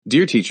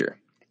Dear teacher,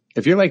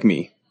 if you're like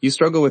me, you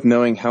struggle with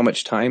knowing how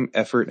much time,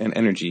 effort, and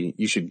energy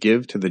you should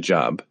give to the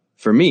job.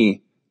 For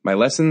me, my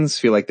lessons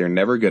feel like they're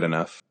never good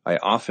enough. I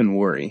often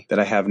worry that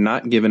I have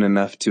not given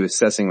enough to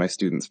assessing my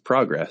students'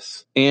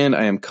 progress, and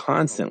I am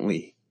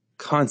constantly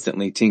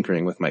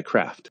tinkering with my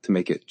craft to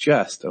make it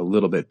just a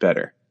little bit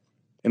better.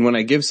 And when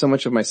I give so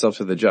much of myself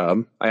to the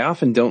job, I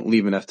often don't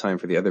leave enough time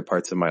for the other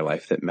parts of my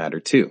life that matter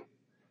too.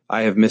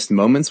 I have missed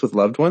moments with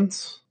loved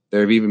ones. There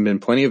have even been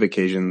plenty of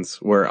occasions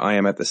where I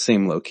am at the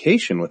same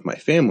location with my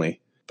family,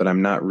 but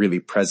I'm not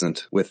really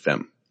present with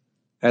them.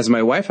 As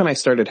my wife and I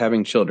started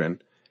having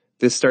children,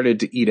 this started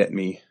to eat at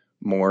me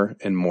more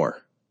and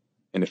more.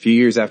 And a few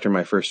years after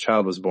my first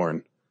child was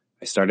born,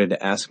 I started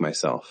to ask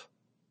myself,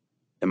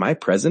 am I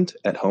present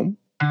at home?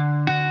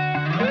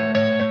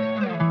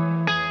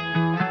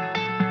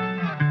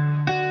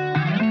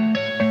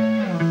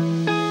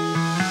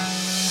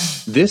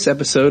 This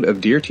episode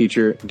of Dear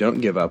Teacher, Don't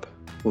Give Up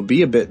will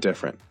be a bit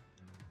different.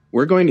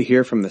 We're going to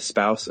hear from the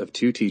spouse of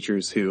two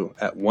teachers who,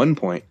 at one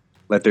point,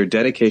 let their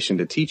dedication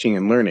to teaching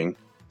and learning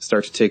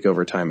start to take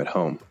over time at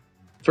home.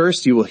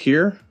 First, you will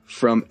hear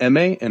from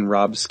Emma and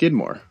Rob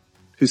Skidmore,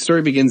 whose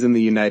story begins in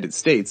the United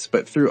States,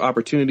 but through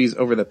opportunities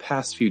over the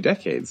past few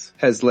decades,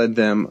 has led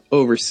them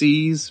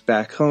overseas,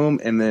 back home,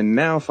 and then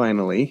now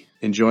finally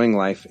enjoying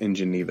life in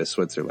Geneva,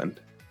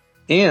 Switzerland.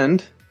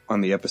 And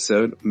on the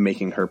episode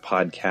making her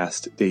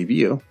podcast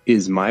debut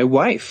is my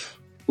wife,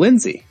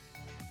 Lindsay.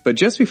 But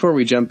just before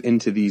we jump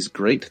into these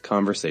great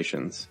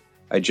conversations,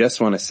 I just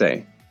want to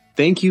say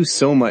thank you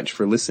so much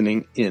for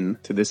listening in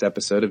to this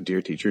episode of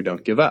Dear Teacher,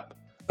 Don't Give Up,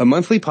 a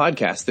monthly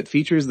podcast that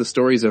features the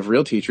stories of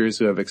real teachers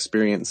who have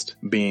experienced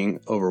being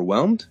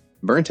overwhelmed,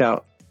 burnt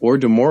out, or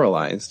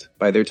demoralized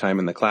by their time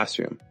in the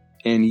classroom,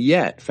 and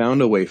yet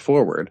found a way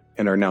forward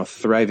and are now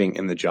thriving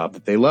in the job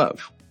that they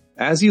love.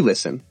 As you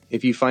listen,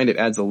 if you find it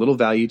adds a little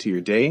value to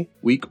your day,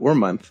 week, or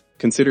month,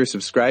 consider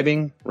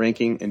subscribing,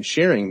 ranking, and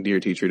sharing Dear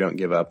Teacher Don't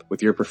Give Up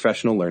with your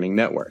professional learning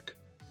network.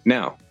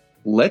 Now,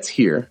 let's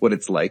hear what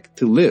it's like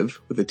to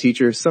live with a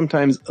teacher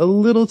sometimes a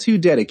little too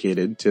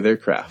dedicated to their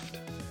craft.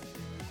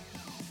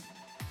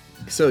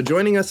 So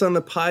joining us on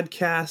the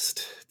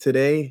podcast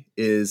today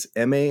is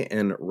Emma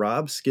and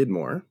Rob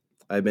Skidmore.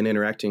 I've been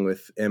interacting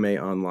with Emma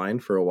online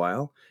for a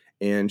while,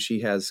 and she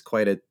has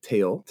quite a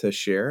tale to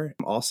share.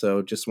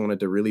 Also, just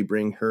wanted to really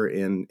bring her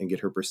in and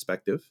get her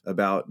perspective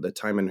about the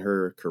time in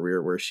her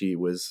career where she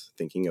was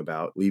thinking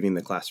about leaving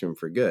the classroom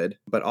for good.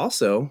 But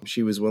also,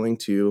 she was willing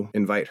to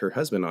invite her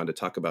husband on to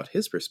talk about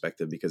his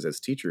perspective, because as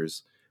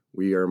teachers,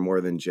 we are more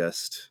than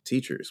just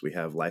teachers. We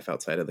have life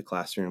outside of the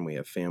classroom. We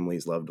have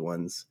families, loved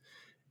ones.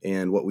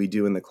 And what we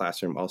do in the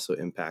classroom also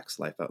impacts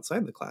life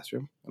outside the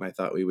classroom. And I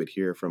thought we would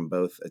hear from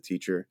both a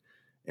teacher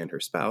and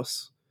her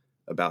spouse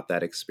about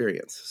that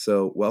experience.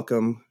 So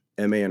welcome,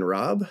 Emma and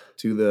Rob,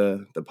 to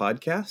the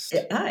podcast.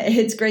 Hi,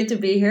 it's great to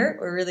be here.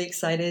 We're really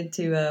excited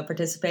to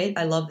participate.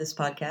 I love this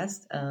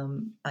podcast.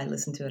 I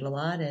listen to it a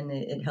lot, and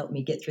it helped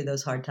me get through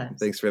those hard times.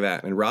 Thanks for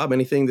that. And Rob,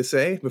 anything to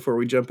say before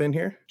we jump in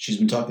here? She's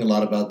been talking a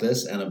lot about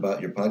this and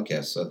about your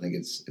podcast, so I think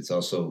it's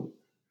also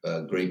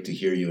great to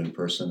hear you in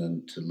person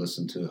and to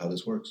listen to how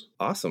this works.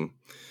 Awesome.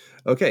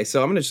 Okay,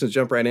 so I'm going to just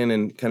jump right in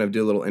and kind of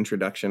do a little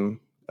introduction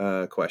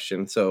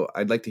question. So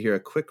I'd like to hear a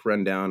quick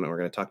rundown, and we're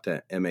going to talk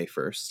to Emma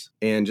first,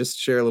 and just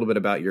share a little bit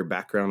about your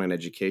background and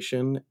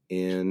education,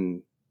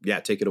 and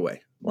take it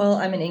away. Well,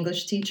 I'm an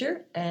English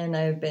teacher, and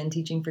I've been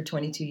teaching for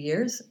 22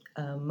 years,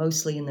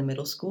 mostly in the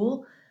middle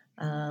school.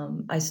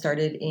 I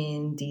started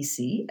in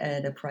DC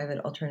at a private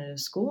alternative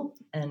school,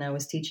 and I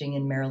was teaching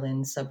in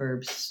Maryland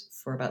suburbs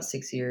for about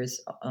 6 years,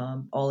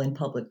 all in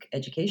public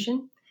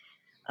education.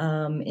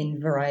 In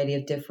a variety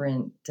of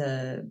different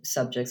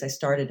subjects. I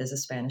started as a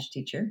Spanish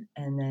teacher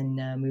and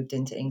then moved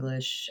into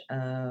English.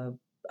 I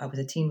was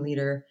a team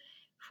leader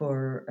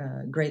for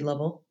grade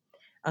level.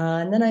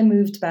 And then I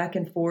moved back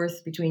and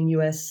forth between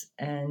US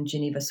and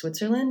Geneva,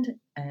 Switzerland,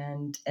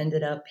 and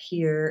ended up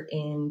here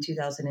in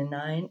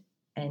 2009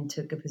 and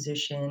took a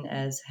position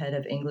as head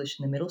of English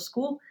in the middle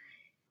school.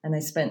 And I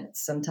spent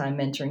some time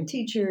mentoring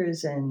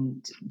teachers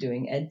and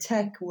doing ed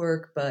tech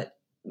work, but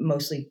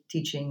mostly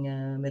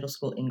teaching middle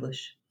school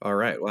English. All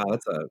right. Wow,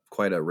 that's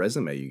quite a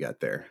resume you got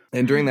there.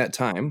 And during that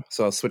time,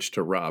 so I'll switch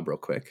to Rob real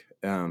quick.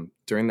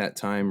 During that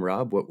time,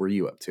 Rob, what were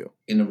you up to?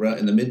 In the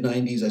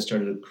mid-90s, I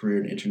started a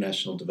career in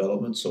international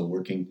development, so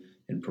working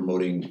in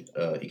promoting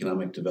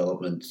economic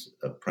development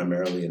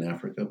primarily in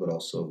Africa, but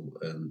also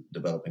in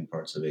developing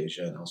parts of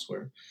Asia and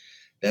elsewhere.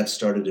 That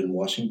started in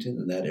Washington,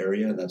 in that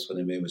area, and that's when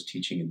Emma was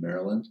teaching in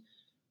Maryland.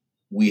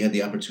 We had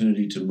the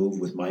opportunity to move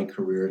with my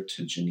career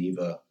to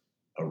Geneva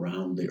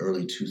around the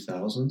early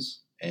 2000s,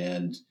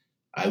 and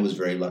I was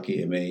very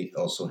lucky. Emma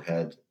also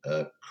had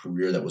a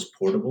career that was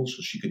portable, so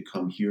she could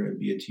come here and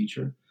be a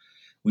teacher.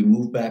 We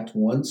moved back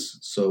once,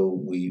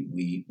 so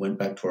we went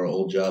back to our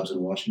old jobs in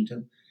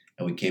Washington,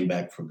 and we came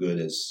back for good,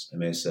 as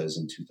Emma says,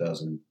 in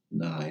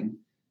 2009.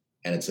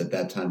 And it's at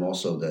that time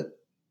also that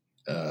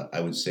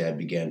I would say I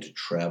began to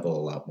travel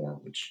a lot more,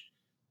 which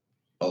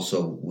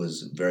also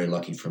was very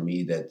lucky for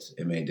me that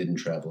Emma didn't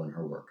travel in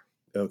her work.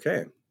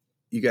 Okay.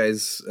 you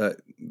guys,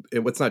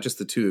 it's not just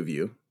the two of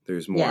you.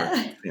 There's more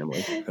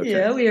family. Okay.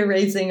 Yeah, we are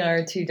raising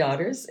our two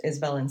daughters,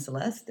 Isabel and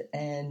Celeste,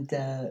 and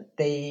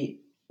they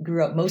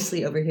grew up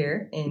mostly over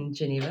here in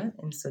Geneva,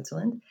 in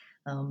Switzerland.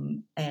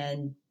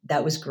 And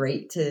that was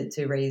great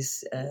to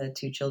raise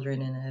two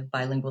children in a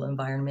bilingual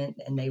environment.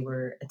 And they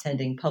were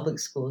attending public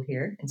school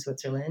here in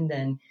Switzerland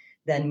and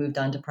then moved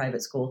on to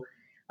private school.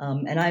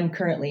 And I'm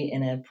currently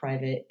in a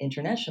private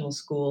international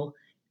school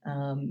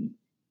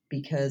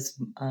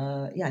because,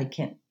 I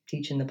can't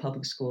teach in the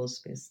public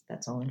schools because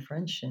that's all in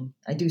French. And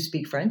I do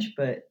speak French,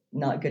 but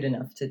not good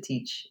enough to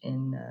teach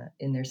in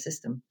their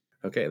system.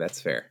 Okay,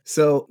 that's fair.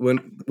 So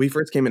when we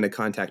first came into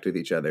contact with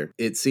each other,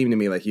 it seemed to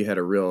me like you had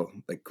a real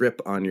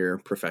grip on your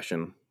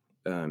profession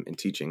in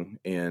teaching,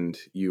 and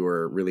you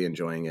were really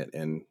enjoying it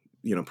and,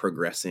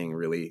 progressing,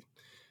 really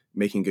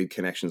making good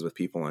connections with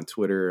people on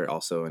Twitter,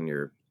 also in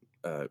your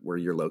where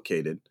you're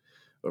located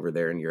over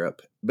there in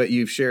Europe. But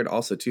you've shared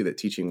also too that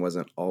teaching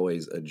wasn't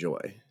always a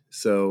joy.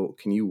 So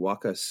can you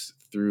walk us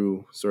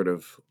through sort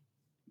of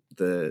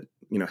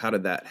how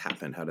did that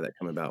happen? How did that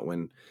come about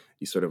when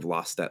you sort of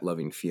lost that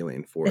loving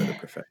feeling for the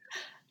profession?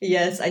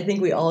 Yes, I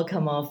think we all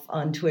come off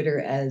on Twitter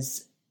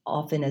as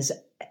often as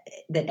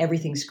that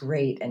everything's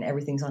great and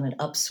everything's on an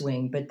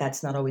upswing, but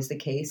that's not always the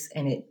case.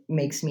 And it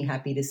makes me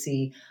happy to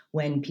see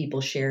when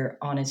people share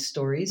honest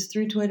stories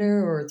through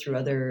Twitter or through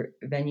other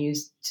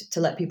venues to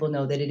let people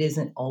know that it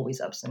isn't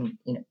always ups and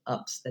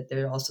ups, that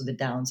there are also the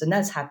downs. And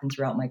that's happened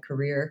throughout my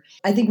career.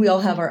 I think we all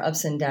have our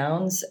ups and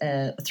downs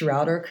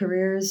throughout our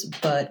careers,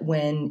 but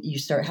when you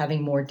start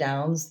having more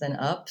downs than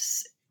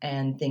ups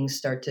and things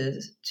start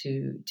to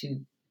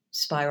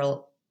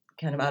spiral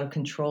kind of out of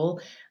control,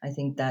 I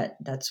think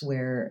that's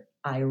where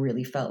I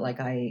really felt like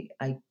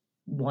I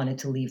wanted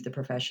to leave the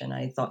profession.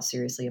 I thought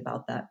seriously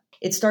about that.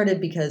 It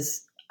started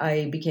because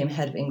I became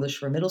head of English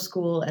for middle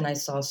school, and I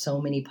saw so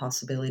many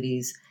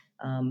possibilities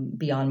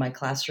beyond my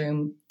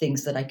classroom,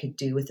 things that I could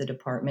do with the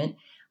department.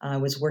 I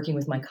was working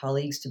with my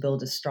colleagues to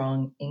build a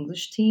strong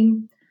English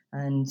team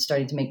and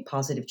starting to make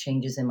positive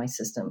changes in my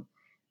system.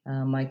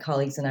 My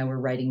colleagues and I were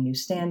writing new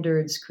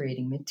standards,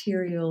 creating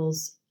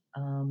materials,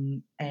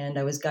 and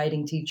I was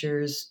guiding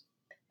teachers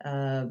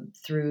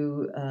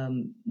through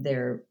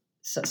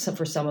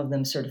for some of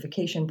them,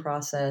 certification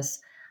process.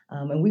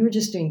 And we were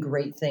just doing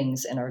great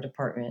things in our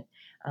department.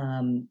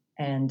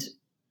 And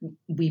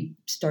we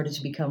started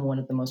to become one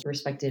of the most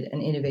respected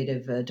and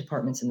innovative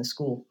departments in the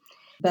school.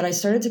 But I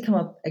started to come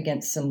up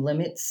against some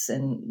limits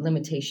and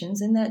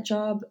limitations in that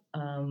job,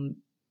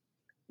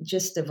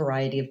 just a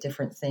variety of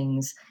different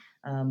things,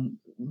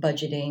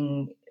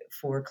 budgeting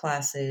for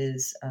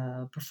classes,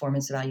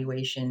 performance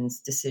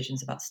evaluations,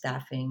 decisions about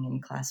staffing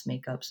and class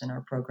makeups in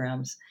our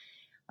programs.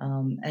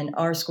 And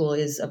our school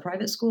is a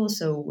private school,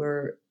 so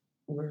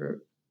we're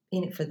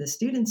in it for the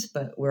students,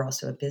 but we're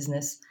also a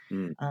business.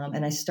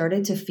 And I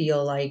started to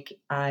feel like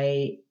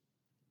I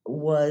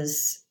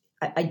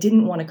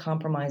didn't want to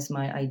compromise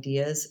my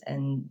ideas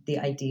and the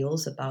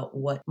ideals about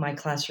what my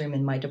classroom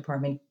and my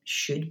department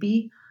should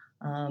be.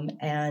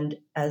 And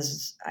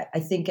as I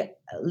think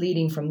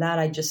leading from that,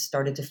 I just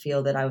started to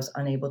feel that I was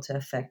unable to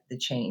affect the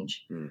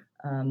change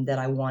that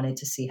I wanted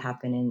to see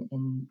happen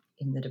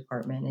in the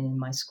department and in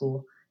my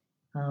school.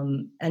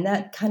 And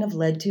that kind of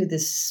led to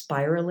this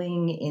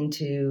spiraling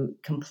into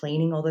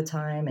complaining all the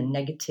time and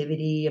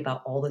negativity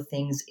about all the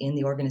things in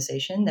the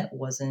organization that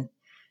wasn't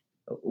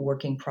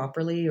working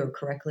properly or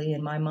correctly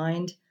in my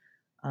mind.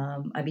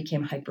 I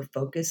became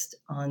hyper-focused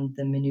on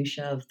the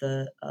minutia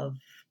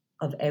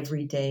of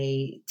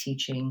everyday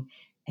teaching,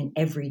 and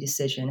every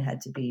decision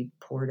had to be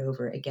poured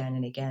over again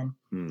and again.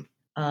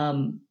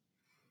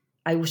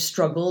 I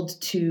struggled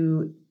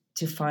to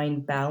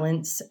find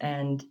balance,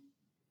 and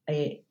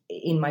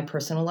in my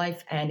personal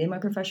life and in my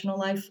professional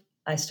life,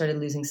 I started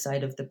losing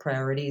sight of the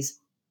priorities,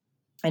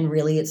 and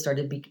really it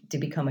started to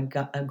become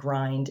a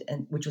grind,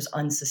 and which was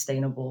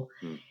unsustainable.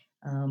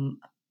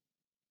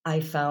 I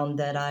found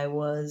that I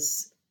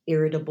was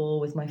irritable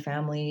with my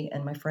family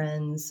and my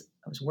friends.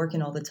 I was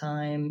working all the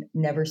time,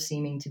 never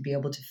seeming to be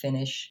able to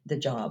finish the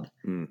job.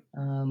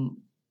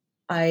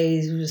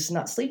 I was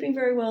not sleeping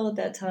very well at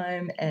that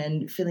time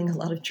and feeling a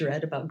lot of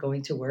dread about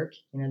going to work.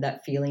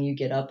 That feeling you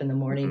get up in the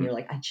morning, you're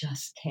like, I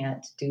just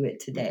can't do it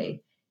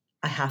today.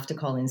 I have to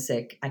call in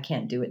sick. I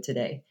can't do it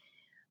today.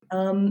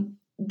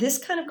 This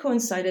kind of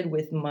coincided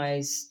with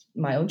my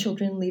own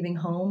children leaving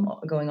home,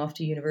 going off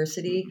to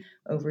university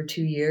over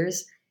 2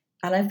 years.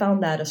 And I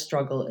found that a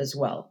struggle as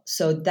well.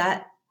 So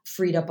that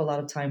freed up a lot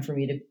of time for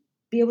me to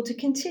be able to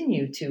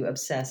continue to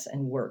obsess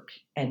and work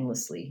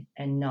endlessly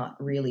and not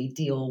really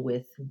deal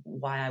with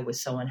why I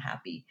was so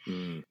unhappy.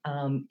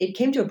 It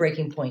came to a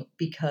breaking point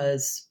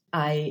because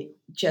I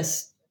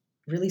just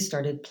really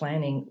started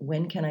planning,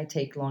 when can I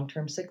take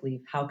long-term sick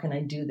leave? How can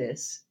I do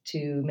this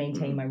to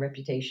maintain my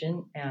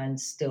reputation and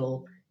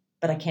still,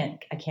 but I can't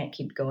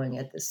keep going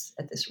at this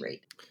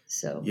rate.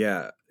 So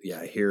yeah,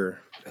 I hear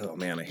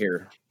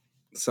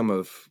some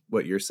of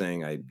what you're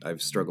saying.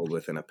 I've struggled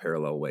with in a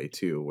parallel way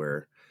too,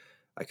 where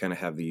I kind of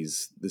have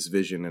this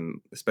vision,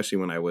 and especially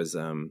when I was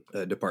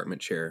a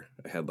department chair,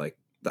 I had like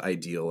the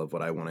ideal of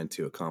what I wanted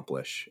to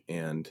accomplish,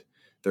 and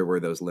there were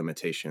those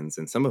limitations,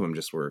 and some of them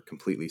just were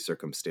completely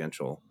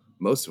circumstantial.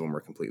 Most of them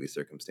were completely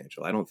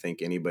circumstantial. I don't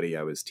think anybody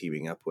I was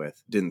teaming up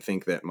with didn't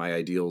think that my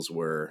ideals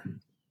were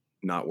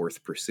not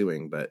worth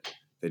pursuing, but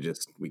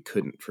we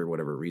couldn't, for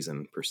whatever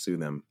reason, pursue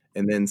them.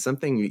 And then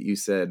something you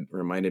said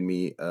reminded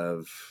me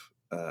of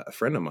a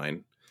friend of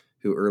mine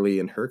who early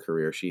in her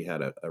career, she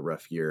had a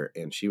rough year,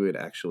 and she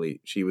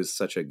was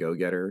such a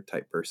go-getter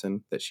type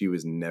person that she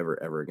was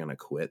never, ever going to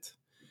quit.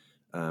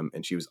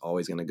 And she was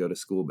always going to go to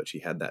school, but she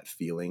had that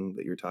feeling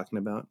that you're talking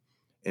about.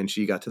 And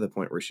she got to the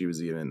point where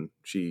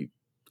she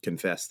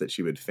confessed that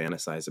she would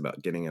fantasize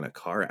about getting in a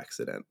car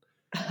accident,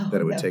 that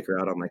it would take her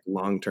out on like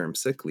long-term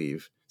sick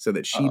leave so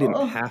that she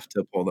didn't have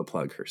to pull the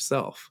plug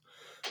herself.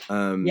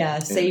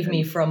 Save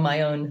me from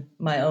my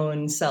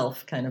own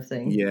self kind of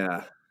thing.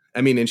 Yeah. I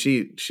mean, and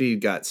she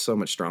got so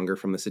much stronger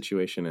from the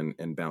situation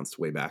and bounced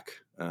way back.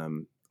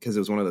 Because it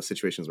was one of those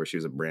situations where she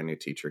was a brand new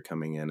teacher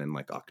coming in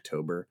like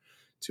October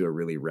to a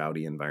really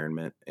rowdy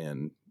environment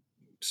and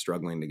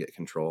struggling to get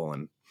control.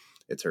 And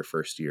it's her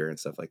first year and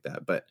stuff like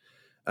that. But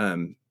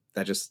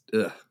that just,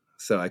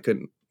 so I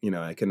couldn't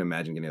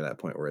imagine getting to that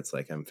point where it's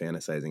like I'm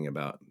fantasizing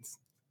about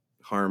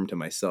harm to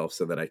myself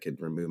so that I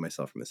could remove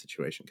myself from the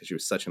situation, because she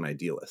was such an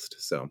idealist.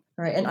 So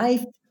right. And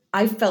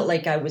I felt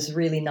like I was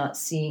really not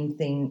seeing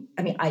things.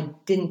 I mean, I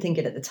didn't think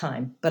it at the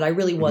time, but I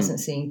really wasn't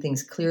seeing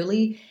things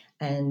clearly.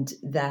 And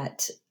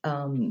that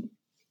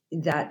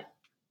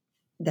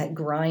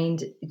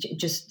grind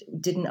just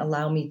didn't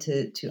allow me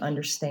to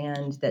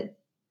understand that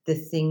the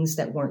things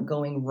that weren't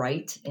going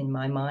right in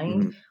my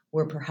mind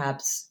were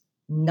perhaps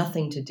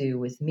nothing to do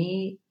with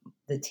me,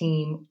 the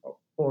team,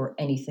 or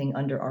anything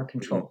under our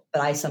control.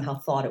 But I somehow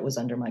thought it was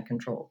under my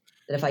control,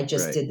 that if I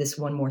just did this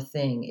one more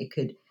thing, it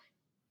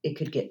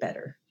could get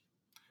better.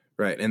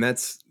 Right. And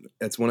that's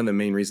one of the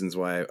main reasons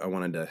why I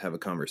wanted to have a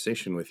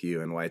conversation with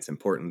you, and why it's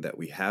important that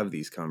we have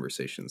these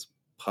conversations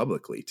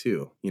publicly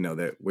too.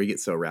 That we get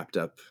so wrapped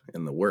up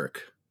in the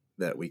work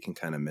that we can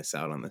kind of miss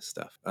out on this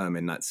stuff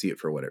and not see it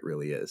for what it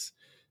really is.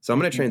 So I'm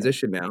going to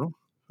transition now,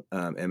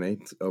 Emma,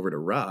 over to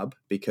Rob,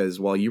 because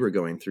while you were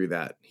going through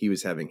that, he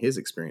was having his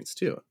experience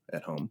too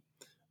at home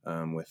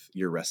with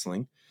your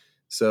wrestling.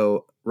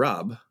 So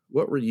Rob,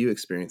 what were you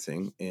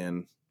experiencing,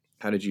 and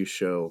how did you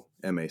show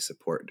MA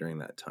support during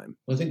that time?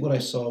 Well, I think what I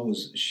saw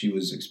was she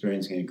was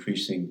experiencing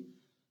increasing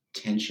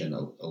tension,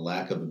 a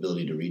lack of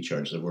ability to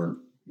recharge. There weren't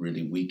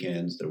really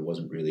weekends. There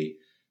wasn't really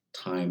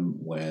time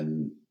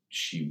when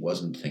she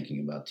wasn't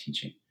thinking about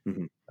teaching.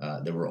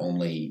 There were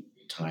only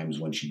times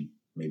when she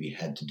maybe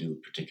had to do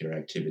a particular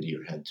activity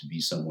or had to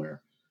be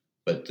somewhere,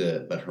 but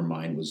her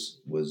mind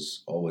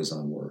was always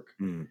on work.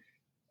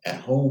 At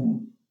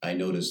home, I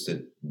noticed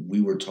that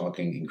we were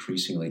talking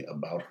increasingly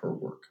about her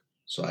work.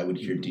 So I would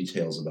hear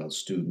details about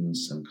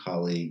students and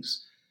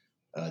colleagues,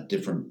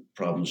 different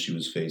problems she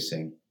was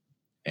facing,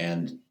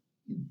 and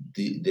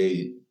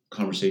the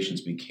conversations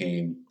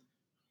became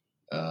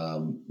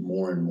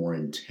more and more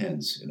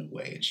intense in a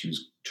way. And she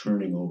was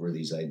turning over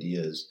these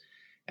ideas.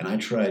 And I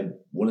tried,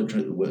 one of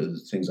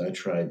the things I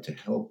tried to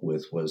help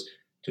with was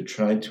to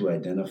try to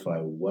identify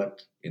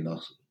what in a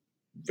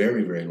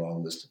very, very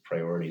long list of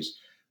priorities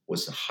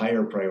was a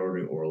higher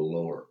priority or a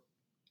lower,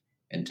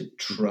 and to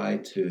try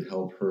to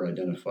help her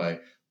identify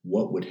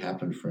what would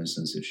happen, for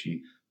instance, if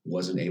she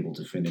wasn't able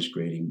to finish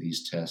grading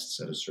these tests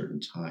at a certain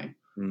time,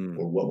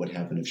 or what would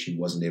happen if she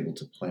wasn't able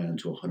to plan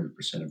to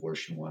 100% of where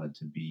she wanted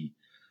to be,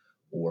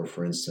 or,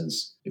 for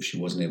instance, if she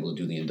wasn't able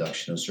to do the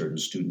induction of certain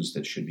students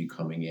that should be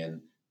coming in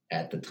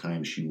at the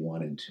time she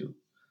wanted to.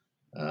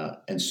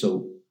 And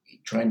so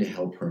trying to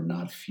help her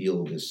not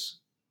feel this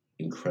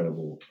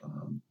incredible,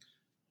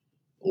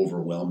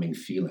 overwhelming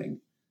feeling,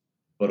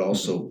 but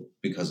also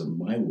because of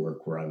my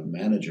work where I'm a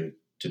manager,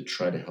 to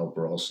try to help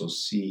her also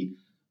see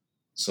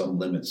some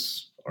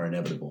limits are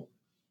inevitable.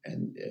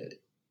 And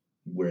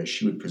whereas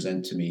she would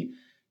present to me,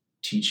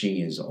 teaching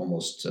is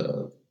almost,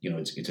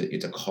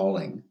 it's a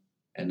calling.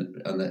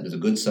 And on the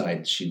good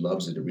side, she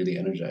loves it. It really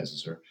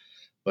energizes her.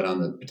 But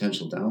on the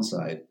potential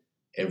downside,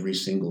 every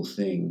single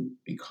thing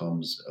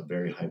becomes a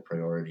very high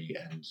priority,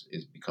 and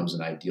it becomes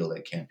an ideal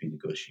that can't be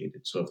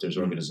negotiated. So if there's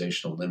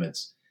organizational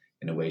limits,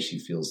 in a way, she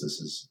feels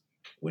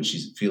when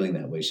she's feeling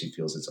that way, she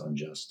feels it's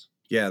unjust.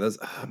 Yeah,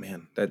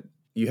 that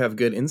you have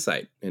good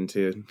insight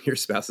into your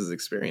spouse's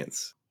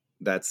experience.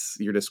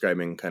 You're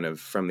describing kind of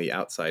from the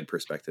outside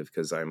perspective,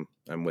 because I'm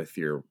with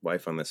your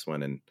wife on this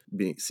one, and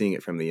seeing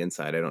it from the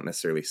inside. I don't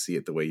necessarily see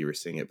it the way you were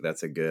seeing it, but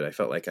I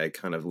felt like I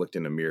kind of looked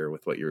in a mirror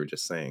with what you were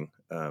just saying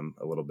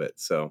a little bit.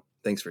 So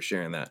thanks for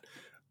sharing that.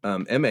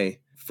 Emma,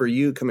 for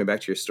you, coming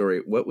back to your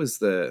story,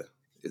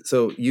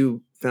 so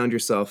you found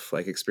yourself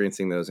like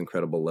experiencing those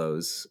incredible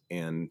lows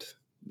and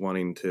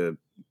wanting to,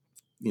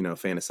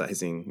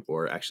 fantasizing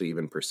or actually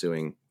even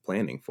pursuing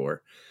planning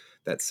for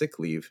that sick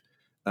leave.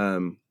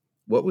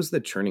 What was the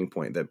turning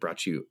point that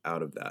brought you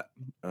out of that?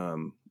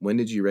 When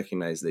did you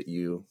recognize that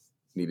you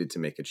needed to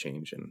make a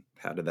change, and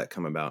how did that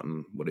come about,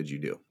 and what did you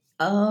do?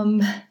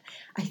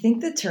 I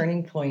think the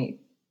turning point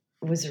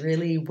was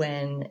really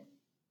when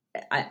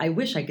I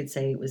wish I could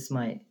say it was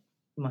my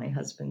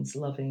husband's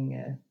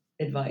loving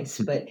advice,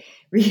 but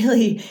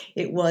really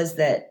it was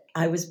that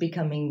I was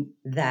becoming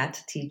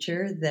that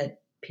teacher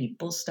that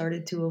people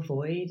started to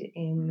avoid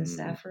in the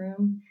staff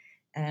room,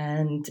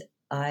 and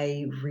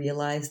I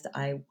realized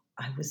I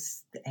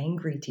was the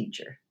angry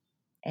teacher.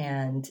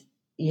 And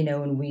and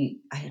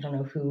I don't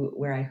know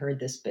where I heard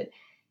this, but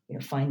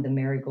find the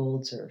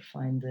marigolds or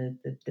find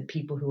the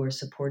people who are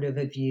supportive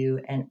of you.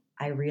 And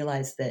I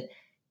realized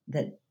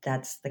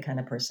that's the kind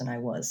of person I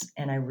was,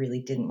 and I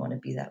really didn't want to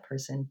be that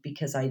person,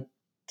 because I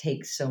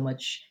take so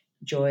much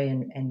joy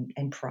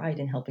and pride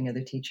in helping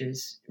other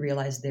teachers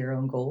realize their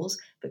own goals,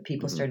 but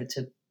people started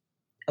to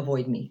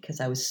avoid me because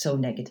I was so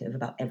negative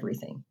about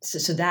everything.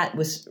 So that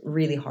was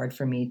really hard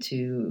for me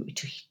to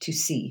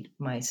see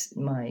my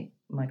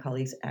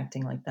colleagues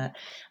acting like that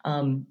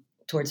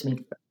towards me.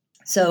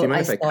 So do you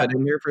mind if I cut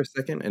in here for a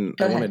second? And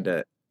I wanted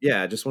to,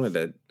 I just wanted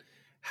to,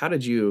 how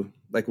did you,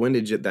 like, when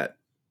did you, that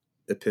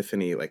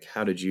epiphany, like,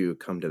 how did you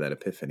come to that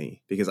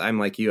epiphany? Because I'm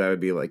like you, I would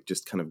be like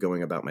just kind of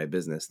going about my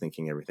business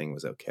thinking everything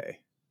was okay.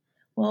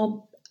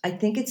 Well, I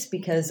think it's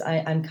because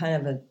I'm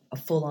kind of a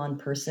full-on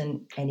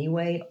person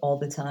anyway, all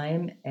the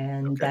time.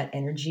 And that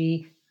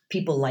energy,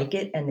 people like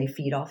it and they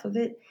feed off of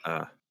it.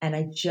 And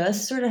I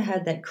just sort of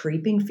had that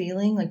creeping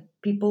feeling, like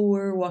people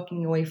were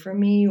walking away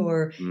from me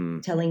or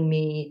telling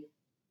me,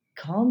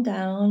 calm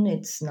down.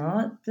 It's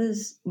not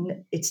as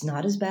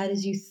bad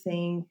as you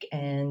think.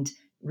 And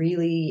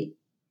really,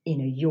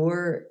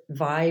 your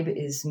vibe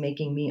is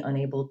making me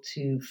unable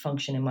to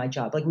function in my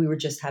job. Like we were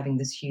just having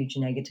this huge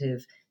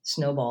negative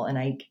snowball. And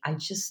I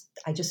just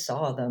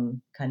saw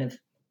them kind of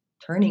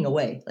turning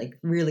away, like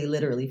really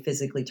literally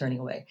physically turning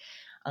away.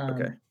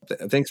 Okay.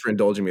 Thanks for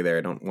indulging me there.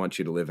 I don't want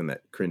you to live in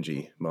that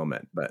cringy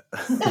moment, but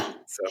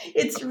so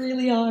it's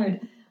really hard.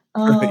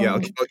 Yeah, I'll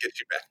get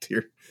you back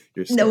to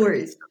your story. No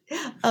worries.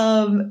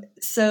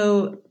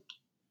 So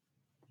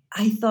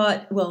I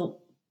thought,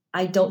 well,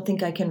 I don't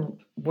think I can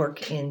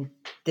work in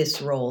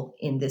this role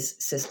in this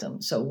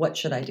system. So what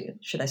should I do?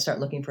 Should I start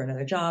looking for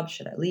another job?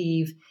 Should I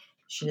leave?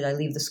 Should I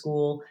leave the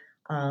school?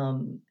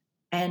 And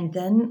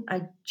then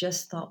I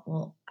just thought,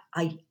 well,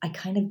 I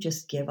kind of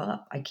just give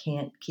up. I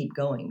can't keep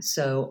going.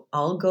 So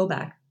I'll go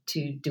back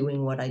to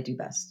doing what I do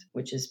best,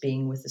 which is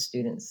being with the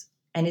students.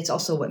 And it's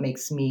also what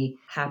makes me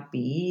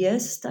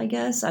happiest, I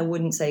guess. I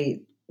wouldn't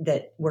say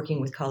that working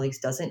with colleagues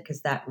doesn't,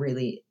 because that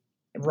really,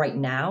 right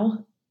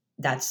now,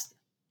 that's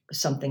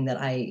something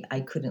that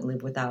I couldn't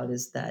live without,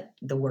 is that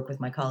the work with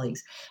my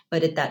colleagues.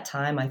 But at that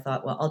time, I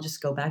thought, well, I'll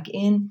just go back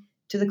in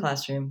to the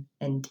classroom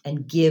and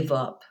give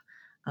up.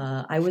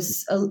 I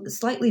was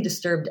slightly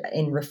disturbed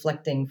in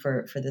reflecting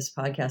for this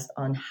podcast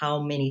on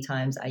how many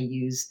times I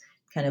use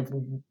kind of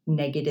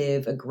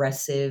negative,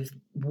 aggressive,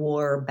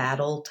 war,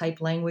 battle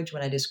type language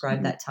when I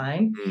describe that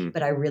time.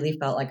 But I really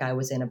felt like I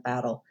was in a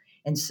battle.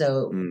 And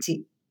so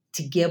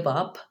to give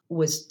up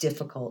was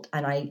difficult.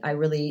 And I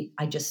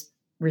just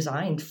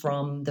resigned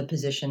from the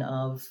position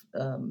of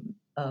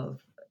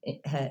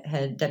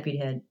deputy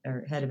head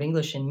or head of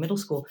English in middle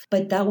school.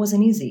 But that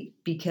wasn't easy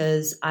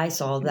because I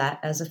saw that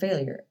as a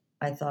failure.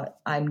 I thought,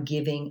 I'm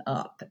giving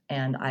up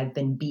and I've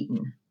been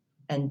beaten.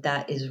 And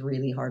that is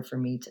really hard for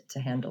me to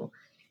handle.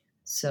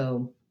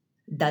 So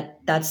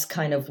that's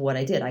kind of what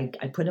I did. I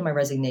put in my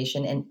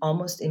resignation, and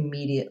almost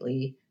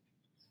immediately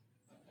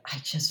I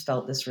just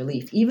felt this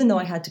relief, even though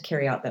I had to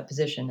carry out that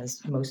position,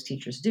 as most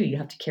teachers do. You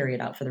have to carry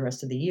it out for the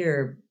rest of the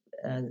year,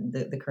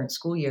 the current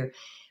school year.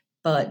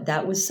 But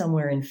that was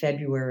somewhere in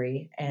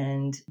February,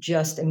 and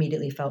just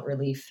immediately felt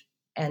relief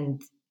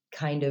and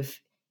kind of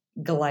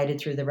glided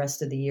through the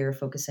rest of the year,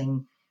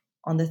 focusing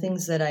on the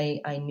things that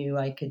I knew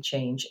I could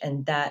change.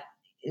 And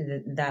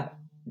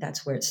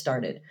that's where it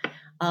started.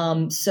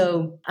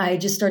 So I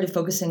just started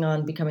focusing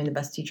on becoming the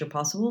best teacher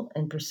possible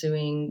and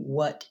pursuing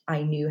what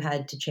I knew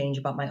had to change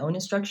about my own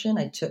instruction.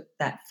 I took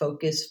that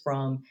focus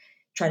from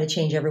trying to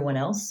change everyone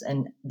else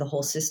and the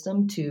whole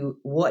system to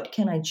what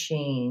can I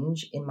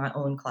change in my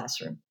own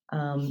classroom.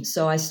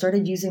 So I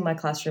started using my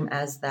classroom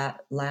as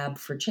that lab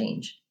for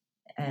change.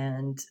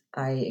 And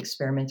I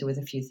experimented with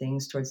a few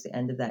things towards the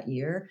end of that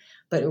year,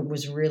 but it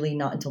was really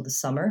not until the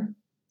summer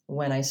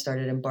when I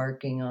started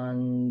embarking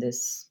on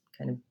this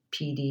kind of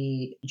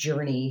PD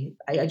journey.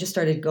 I just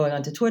started going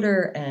onto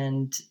Twitter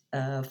and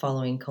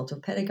following Cult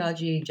of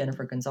Pedagogy.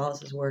 Jennifer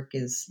Gonzalez's work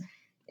is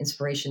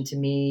inspiration to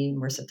me,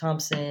 Marissa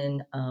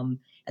Thompson. And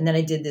then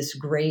I did this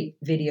great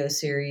video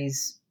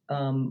series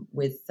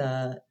with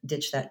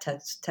Ditch That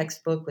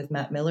Textbook with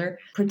Matt Miller,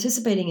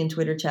 participating in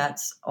Twitter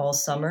chats all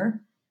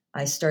summer.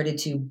 I started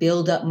to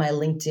build up my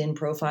LinkedIn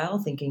profile,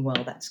 thinking,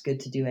 well, that's good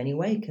to do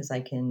anyway, because I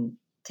can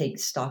take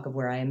stock of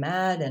where I am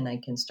at and I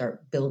can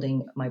start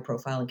building my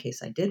profile in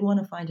case I did want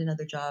to find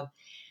another job.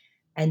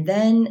 And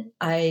then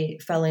I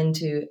fell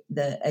into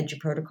the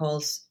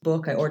EduProtocols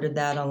book. I ordered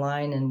that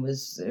online and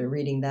was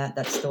reading that.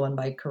 That's the one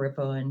by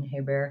Carippo and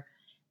Hebert.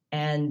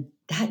 And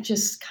that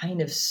just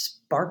kind of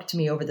sparked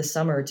me over the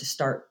summer to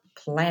start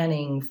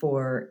planning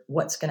for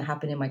what's going to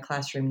happen in my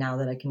classroom now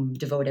that I can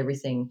devote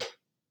everything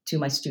to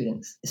my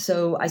students.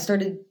 So I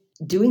started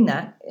doing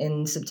that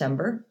in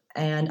September,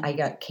 and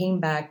I came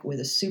back with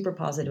a super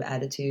positive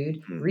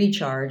attitude,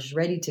 recharged,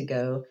 ready to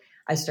go.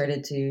 I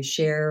started to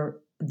share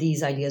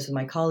these ideas with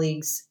my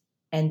colleagues,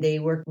 and they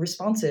were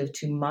responsive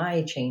to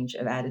my change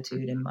of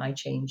attitude and my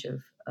change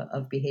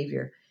of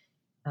behavior.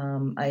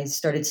 I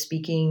started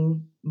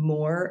speaking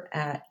more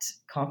at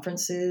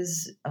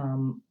conferences,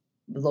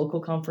 local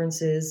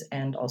conferences,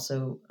 and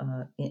also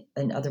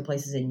in other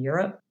places in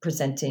Europe,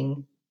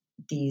 presenting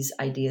these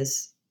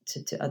ideas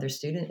to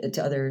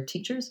other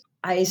teachers.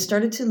 I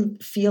started to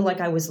feel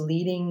like I was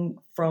leading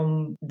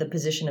from the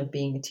position of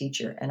being a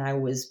teacher, and I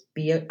was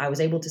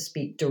able to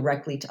speak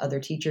directly to other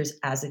teachers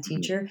as a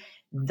teacher,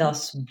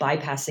 thus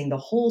bypassing the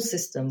whole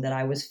system that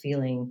I was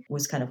feeling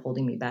was kind of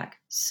holding me back.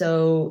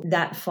 So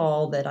that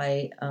fall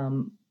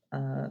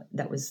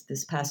that was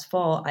this past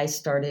fall, I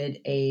started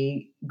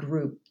a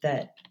group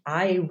that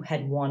I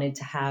had wanted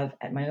to have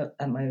at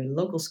my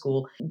local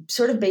school,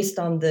 sort of based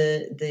on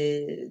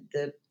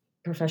the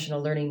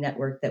professional learning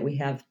network that we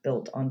have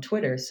built on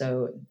Twitter.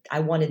 So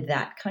I wanted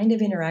that kind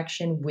of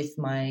interaction with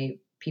my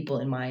people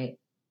in my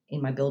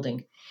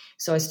building.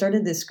 So I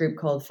started this group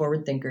called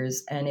Forward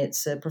Thinkers, and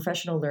it's a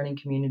professional learning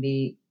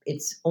community.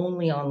 It's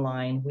only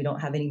online. We don't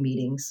have any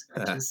meetings,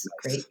 which is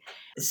great.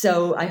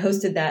 So I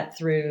hosted that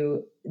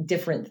through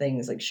different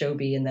things like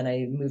Shobi, and then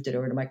I moved it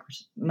over to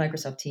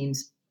Microsoft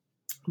Teams.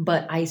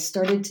 But I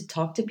started to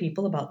talk to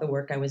people about the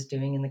work I was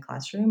doing in the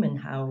classroom and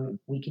how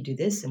we could do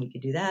this and we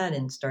could do that,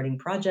 and starting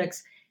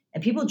projects.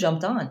 And people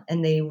jumped on,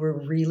 and they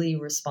were really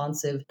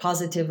responsive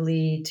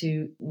positively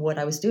to what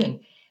I was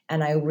doing.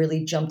 And I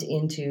really jumped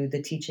into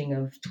the teaching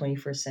of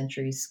 21st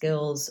century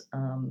skills,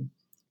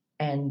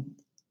 and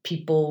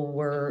people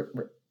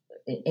were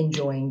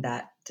enjoying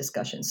that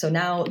discussion. So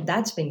now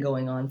that's been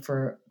going on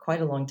for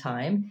quite a long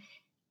time.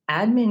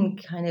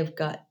 Admin kind of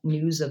got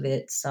news of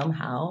it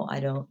somehow.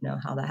 I don't know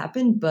how that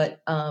happened,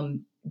 but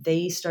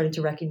they started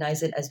to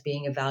recognize it as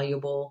being a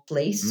valuable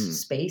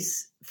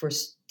space for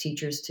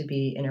teachers to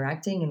be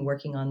interacting and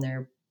working on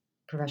their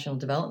professional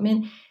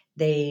development.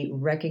 They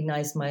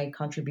recognized my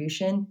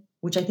contribution,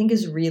 which I think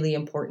is really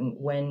important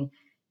when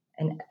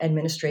an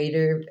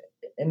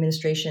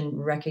administration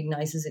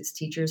recognizes its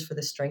teachers for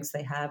the strengths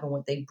they have and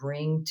what they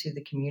bring to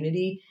the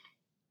community.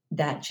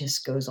 That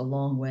just goes a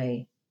long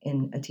way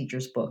in a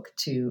teacher's book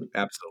to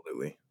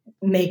absolutely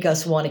make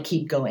us want to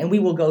keep going. And we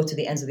will go to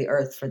the ends of the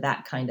earth for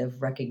that kind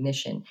of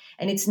recognition.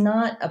 And it's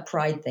not a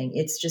pride thing.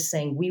 It's just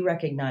saying we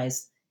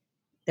recognize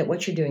that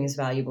what you're doing is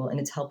valuable and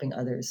it's helping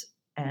others,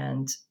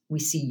 and we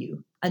see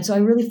you. And so I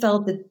really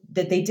felt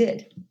that they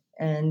did.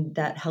 And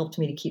that helped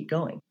me to keep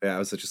going. Yeah, I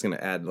was just going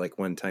to add like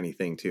one tiny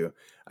thing too.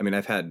 I mean,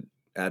 I've had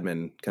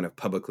admin kind of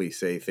publicly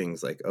say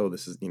things like, oh,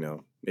 this is,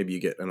 maybe you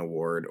get an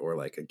award or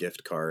like a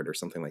gift card or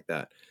something like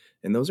that.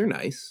 And those are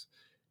nice.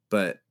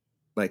 But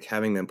like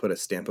having them put a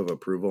stamp of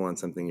approval on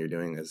something you're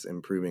doing is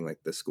improving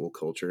like the school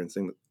culture and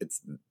things.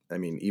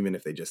 Even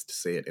if they just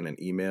say it in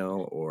an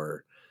email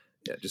or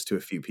just to a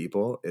few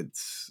people,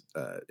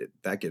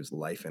 that gives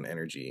life and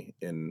energy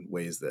in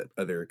ways that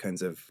other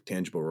kinds of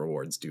tangible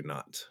rewards do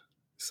not.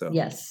 So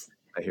yes,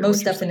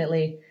 most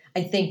definitely.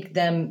 Saying. I think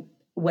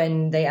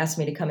when they asked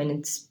me to come in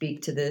and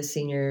speak to the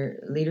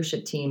senior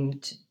leadership team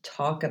to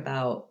talk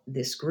about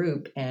this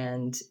group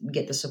and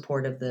get the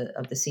support of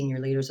the senior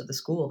leaders of the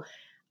school,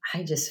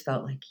 I just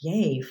felt like,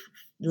 yay,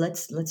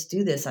 let's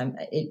do this.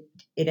 It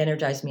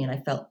energized me, and I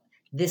felt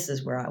this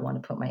is where I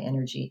want to put my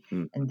energy,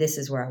 and this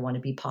is where I want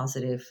to be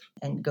positive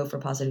and go for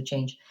positive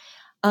change.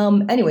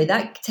 Anyway,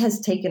 that has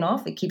taken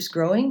off. It keeps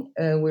growing.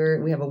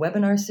 We have a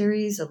webinar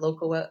series,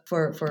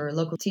 for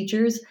local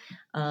teachers.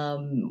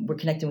 We're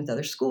connecting with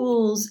other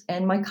schools,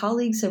 and my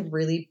colleagues have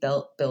really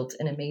built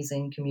an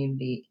amazing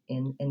community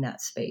in that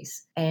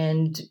space.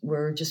 And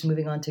we're just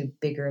moving on to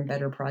bigger and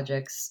better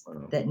projects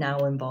that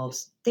now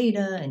involves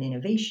data and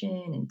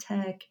innovation and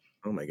tech.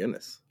 Oh my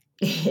goodness.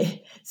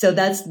 So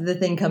that's the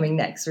thing coming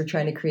next. We're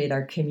trying to create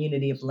our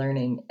community of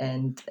learning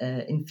and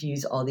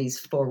infuse all these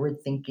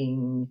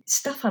forward-thinking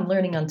stuff I'm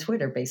learning on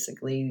Twitter,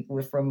 basically,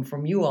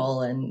 from you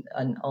all and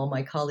all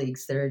my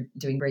colleagues that are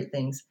doing great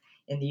things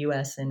in the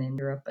US and in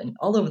Europe and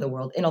all over the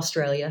world. In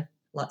Australia,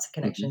 lots of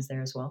connections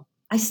there as well.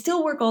 I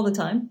still work all the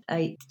time.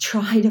 I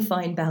try to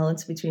find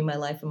balance between my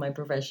life and my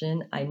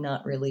profession. I'm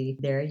not really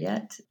there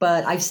yet,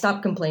 but I've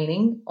stopped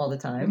complaining all the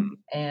time.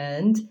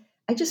 And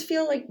I just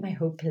feel like my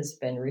hope has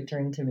been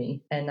returned to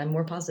me, and I'm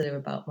more positive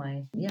about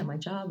my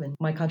job and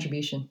my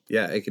contribution.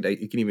 Yeah, you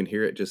can even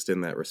hear it just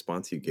in that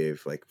response you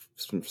gave, like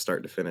from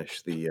start to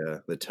finish.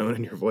 The tone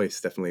in your voice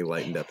definitely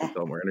lightened up and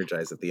felt more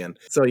energized at the end.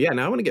 So yeah,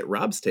 now I want to get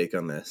Rob's take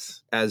on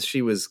this. As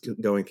she was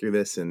going through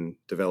this and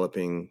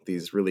developing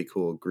these really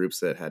cool groups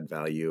that had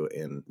value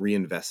in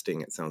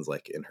reinvesting, it sounds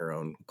like, in her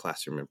own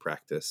classroom and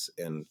practice,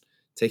 and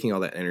taking all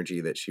that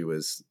energy that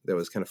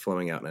was kind of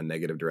flowing out in a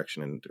negative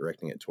direction and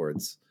directing it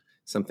towards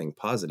something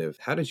positive.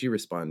 How did you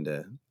respond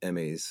to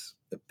Emme's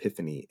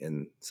epiphany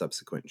and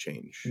subsequent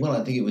change? Well,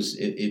 I think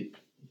it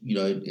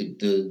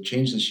the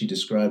change that she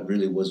described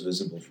really was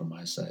visible from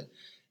my side.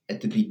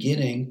 At the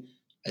beginning,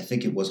 I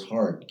think it was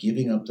hard.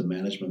 Giving up the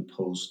management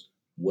post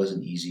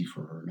wasn't easy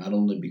for her, not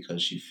only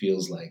because she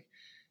feels like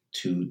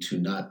to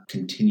not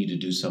continue to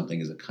do something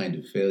is a kind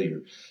of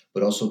failure,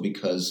 but also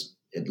because,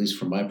 at least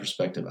from my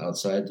perspective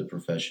outside the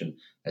profession,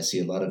 I see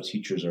a lot of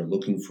teachers are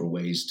looking for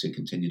ways to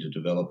continue to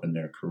develop in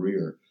their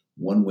career.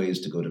 One way is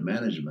to go to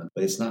management,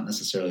 but it's not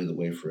necessarily the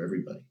way for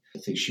everybody. I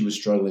think she was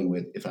struggling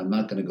with, if I'm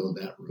not going to go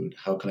that route,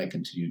 how can I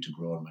continue to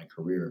grow in my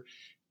career?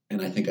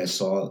 And I think I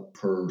saw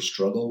her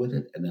struggle with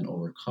it and then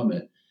overcome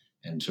it,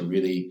 and to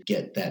really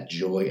get that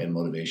joy and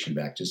motivation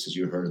back. Just as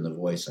you heard in the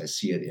voice, I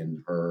see it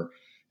in her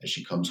as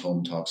she comes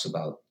home, talks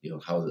about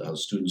how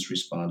students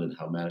responded,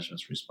 how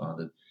management's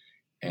responded.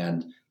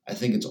 And I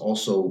think it's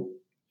also,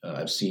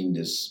 I've seen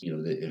this,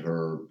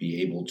 her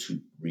be able to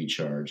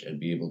recharge and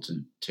be able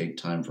to take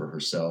time for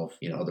herself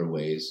in other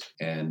ways.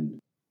 And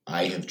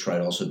I have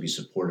tried also to be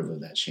supportive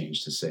of that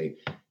change, to say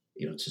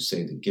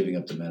that giving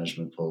up the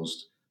management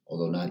post,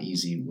 although not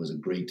easy, was a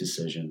great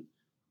decision,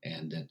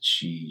 and that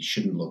she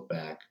shouldn't look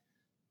back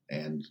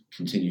and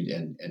continue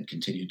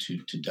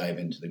to dive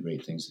into the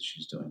great things that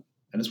she's doing.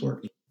 And it's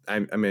worked. I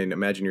mean,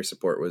 imagine your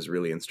support was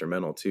really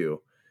instrumental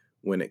too,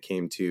 when it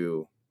came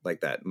to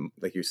like that,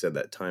 like you said,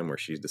 that time where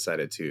she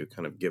decided to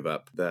kind of give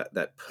up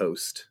that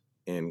post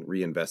and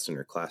reinvest in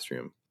her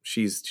classroom.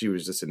 She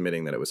was just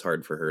admitting that it was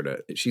hard for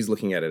her she's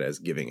looking at it as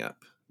giving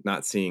up,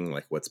 not seeing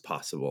like what's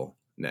possible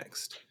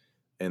next.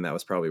 And that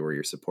was probably where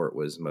your support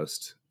was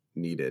most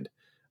needed.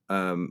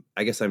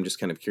 I guess I'm just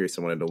kind of curious.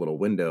 I wanted a little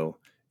window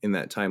in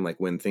that time, like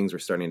when things were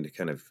starting to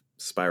kind of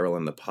spiral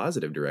in the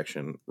positive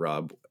direction.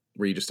 Rob,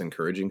 were you just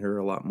encouraging her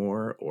a lot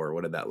more, or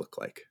what did that look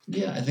like?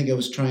 Yeah, I think I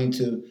was trying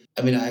to,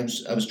 I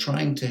was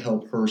trying to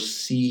help her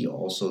see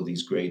also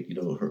these great,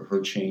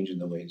 her change in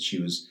the way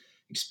she was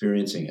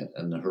experiencing it,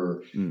 and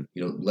her,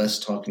 less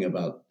talking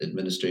about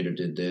administrator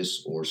did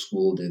this or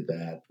school did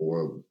that,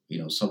 or,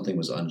 something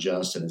was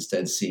unjust, and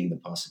instead seeing the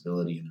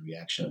possibility and the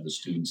reaction of the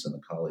students and the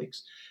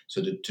colleagues.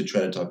 So to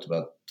try to talk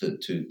about, to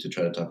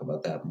try to talk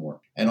about that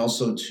more. And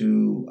also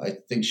I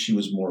think she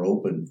was more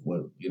open,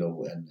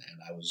 and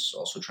I was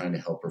also trying to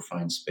help her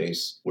find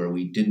space where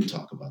we didn't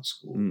talk about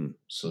school.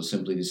 So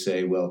simply to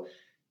say, well,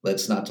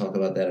 let's not talk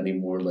about that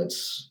anymore.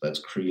 Let's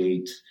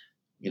create,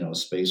 a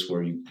space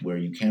where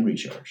you can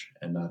recharge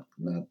and not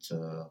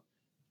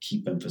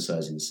keep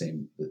emphasizing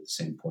the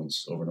same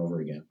points over and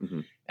over again. Mm-hmm.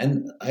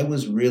 And I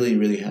was really,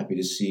 really happy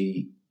to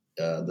see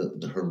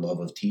her love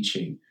of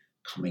teaching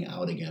coming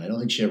out again. I don't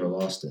think she ever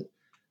lost it,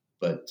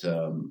 but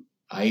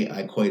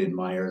I quite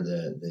admire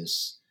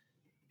this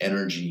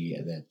energy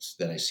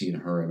that I see in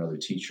her and other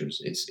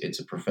teachers. It's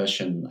a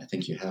profession I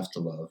think you have to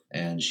love,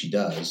 and she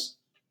does.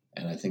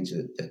 And I think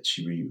that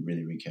she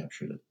really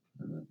recaptured it.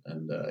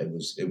 And it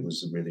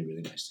was really,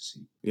 really nice to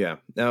see. Yeah.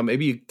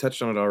 Maybe you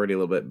touched on it already a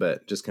little bit,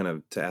 but just kind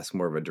of to ask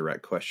more of a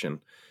direct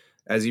question,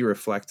 as you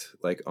reflect,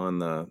 like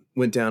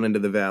went down into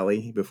the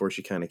valley before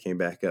she kind of came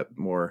back up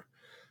more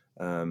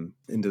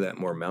into that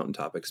more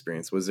mountaintop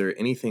experience. Was there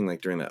anything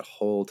like during that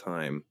whole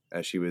time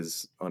as she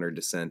was on her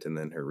descent and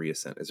then her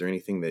reascent, is there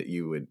anything that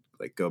you would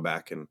like go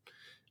back and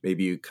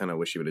maybe you kind of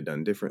wish you would have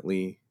done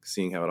differently,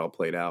 seeing how it all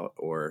played out?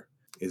 Or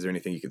is there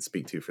anything you could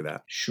speak to for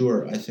that?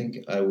 Sure. I think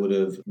I would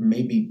have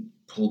maybe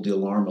pulled the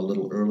alarm a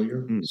little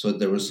earlier. So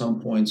there were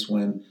some points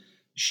when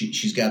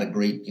she's got a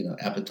great,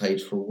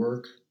 appetite for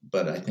work,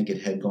 but I think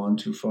it had gone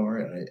too far.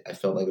 And I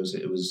felt like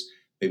it was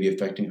maybe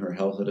affecting her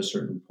health at a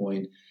certain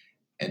point.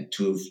 And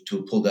to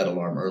have pulled that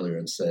alarm earlier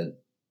and said,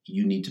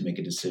 you need to make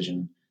a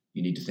decision.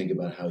 You need to think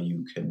about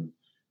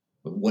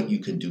what you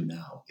can do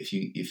now. If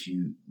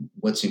you,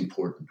 what's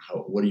important,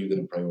 what are you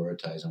going to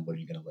prioritize and what are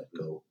you going to let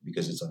go,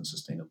 because it's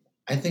unsustainable.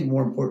 I think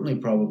more importantly,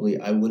 probably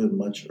I would have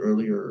much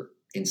earlier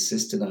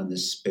insisted on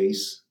this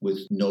space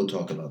with no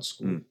talk about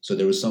school. So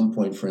there was some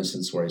point, for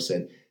instance, where I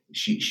said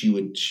she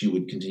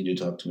would continue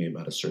to talk to me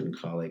about a certain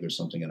colleague or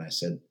something, and I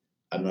said,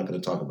 I'm not going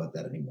to talk about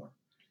that anymore.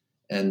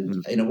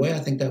 And in a way, I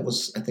think that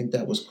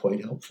was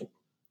quite helpful,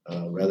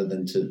 rather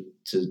than to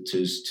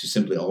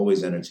simply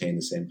always entertain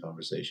the same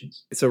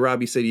conversations. So,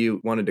 Rob, you said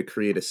you wanted to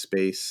create a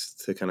space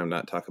to kind of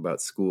not talk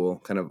about school.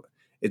 Kind of,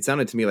 it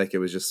sounded to me like it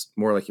was just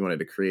more like you wanted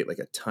to create like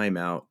a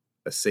timeout,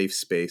 a safe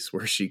space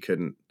where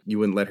you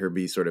wouldn't let her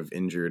be sort of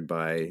injured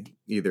by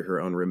either her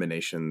own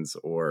ruminations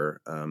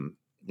or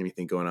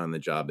anything going on in the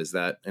job. Is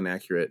that an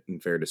accurate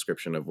and fair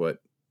description of what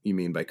you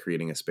mean by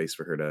creating a space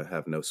for her to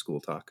have no school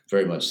talk?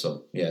 Very much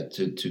so. Yeah.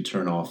 To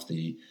turn off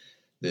the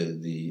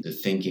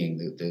thinking,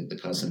 the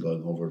constant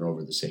going over and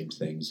over the same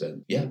things,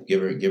 and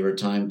give her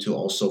time to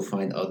also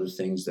find other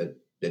things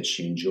that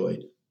she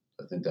enjoyed.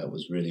 I think that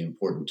was really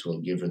important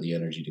to give her the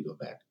energy to go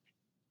back.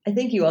 I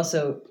think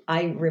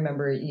I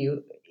remember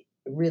you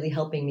really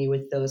helping me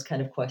with those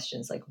kind of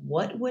questions, like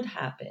what would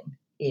happen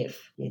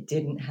if you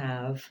didn't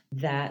have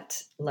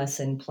that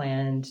lesson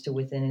planned to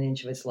within an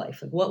inch of its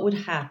life? Like what would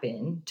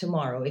happen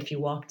tomorrow if you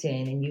walked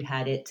in and you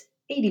had it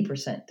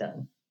 80%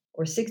 done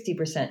or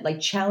 60%, like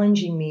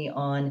challenging me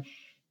on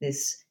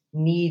this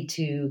need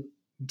to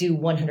do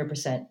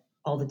 100%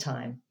 all the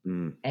time.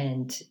 Mm.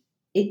 And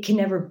it can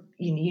never,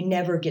 you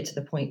never get to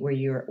the point where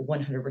you're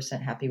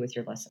 100% happy with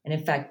your lesson. And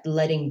in fact,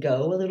 letting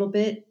go a little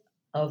bit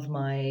of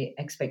my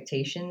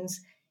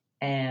expectations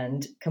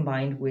and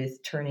combined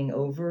with turning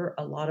over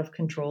a lot of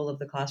control of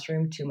the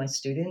classroom to my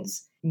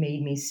students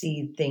made me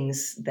see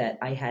things that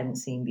I hadn't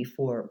seen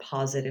before,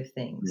 positive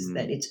things,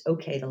 that it's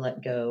okay to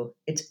let go.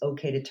 It's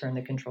okay to turn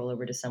the control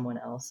over to someone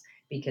else,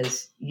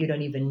 because you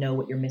don't even know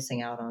what you're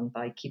missing out on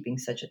by keeping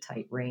such a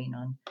tight rein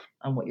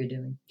on what you're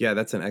doing. Yeah,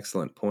 that's an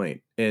excellent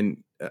point.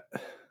 And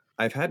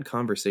I've had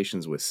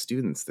conversations with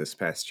students this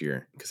past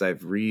year because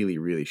I've really,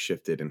 really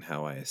shifted in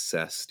how I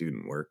assess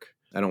student work.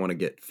 I don't want to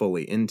get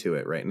fully into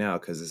it right now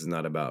because this is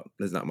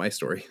not my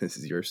story. This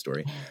is your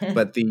story.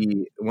 But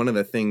one of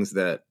the things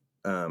that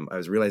I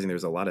was realizing there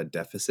was a lot of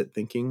deficit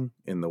thinking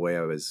in the way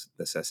I was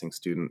assessing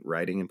student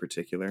writing in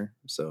particular.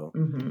 So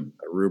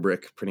a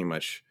rubric, pretty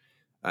much,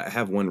 I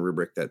have one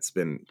rubric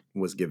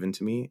was given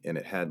to me, and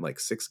it had like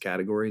 6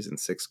 categories and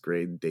 6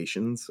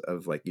 gradations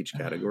of like each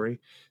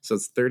category. So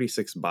it's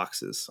 36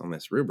 boxes on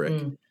this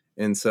rubric.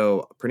 And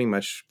so pretty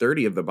much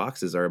 30 of the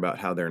boxes are about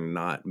how they're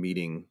not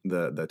meeting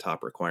the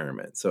top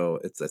requirement. So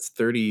that's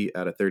 30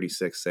 out of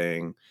 36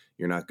 saying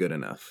you're not good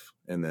enough.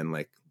 And then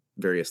like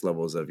various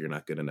levels of you're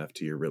not good enough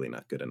to you're really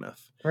not good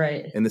enough.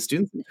 Right. And the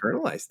students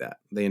internalize that.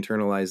 They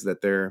internalize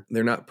that they're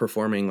not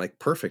performing like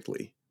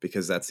perfectly,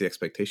 because that's the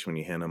expectation when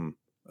you hand them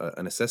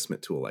an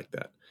assessment tool like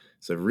that.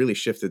 So I've really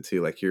shifted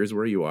to like, here's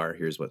where you are,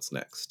 here's what's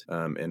next.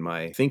 In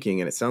my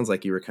thinking, and it sounds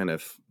like you were kind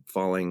of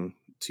falling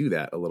to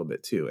that a little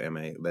bit too,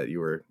 Emma, that you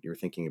were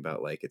thinking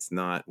about like, it's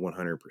not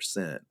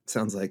 100%. It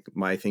sounds like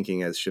my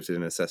thinking has shifted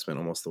in assessment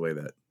almost the way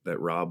that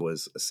Rob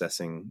was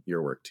assessing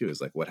your work too, is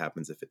like, what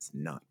happens if it's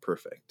not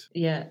perfect?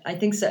 Yeah, I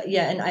think so.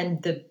 Yeah.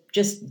 And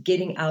just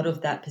getting out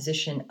of that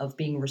position of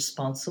being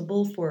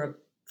responsible for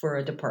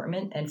a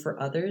department and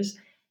for others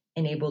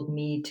enabled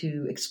me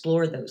to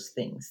explore those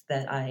things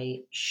that I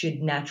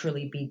should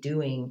naturally be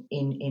doing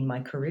in my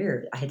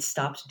career. I had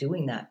stopped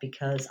doing that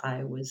because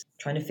I was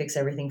trying to fix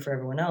everything for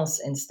everyone else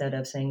instead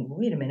of saying,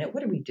 wait a minute,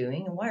 what are we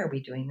doing and why are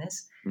we doing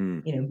this?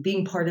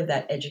 Being part of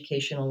that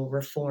educational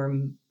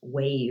reform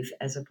wave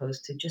as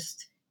opposed to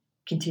just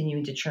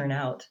continuing to churn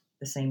out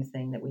the same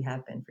thing that we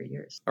have been for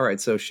years. All right.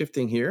 So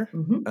shifting here.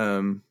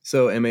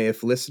 So Emma,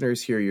 if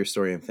listeners hear your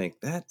story and think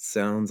that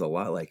sounds a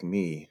lot like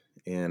me,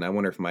 and I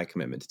wonder if my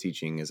commitment to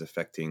teaching is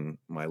affecting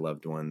my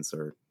loved ones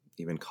or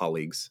even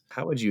colleagues,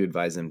 how would you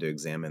advise them to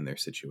examine their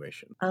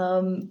situation?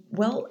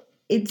 Well,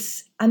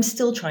 I'm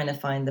still trying to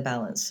find the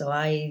balance. So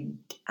I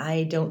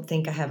don't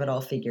think I have it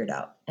all figured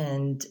out.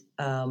 And,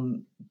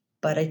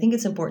 but I think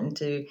it's important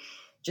to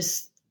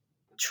just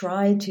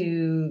try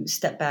to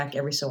step back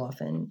every so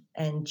often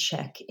and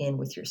check in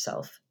with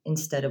yourself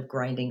instead of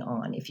grinding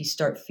on. If you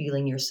start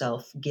feeling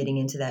yourself getting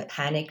into that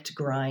panicked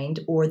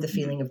grind or the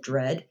feeling of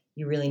dread,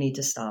 you really need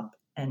to stop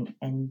and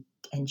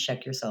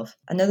check yourself.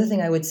 Another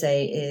thing I would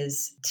say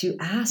is to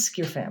ask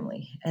your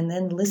family and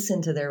then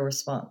listen to their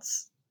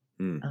response.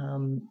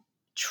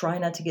 Try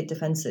not to get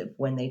defensive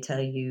when they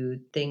tell you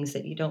things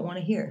that you don't want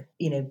to hear.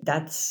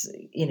 That's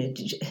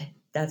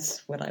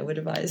what I would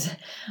advise.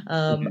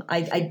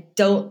 I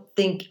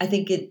think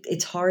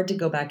it's hard to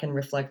go back and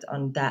reflect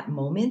on that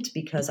moment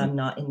because I'm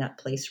not in that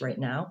place right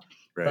now.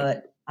 Right.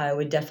 But I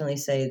would definitely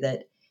say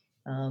that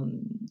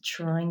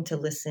trying to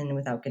listen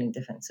without getting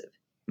defensive.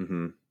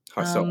 So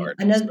hard.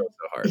 So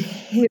hard.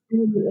 It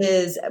really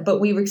is, but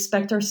we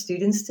expect our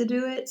students to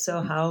do it.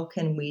 So how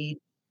can we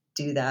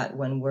do that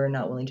when we're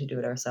not willing to do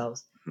it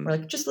ourselves? We're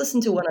like, just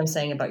listen to what I'm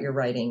saying about your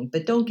writing,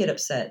 but don't get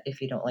upset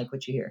if you don't like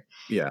what you hear.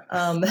 Yeah.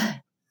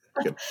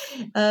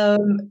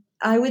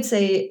 I would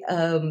say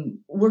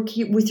work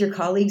with your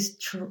colleagues.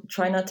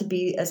 Try not to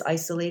be as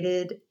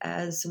isolated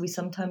as we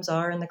sometimes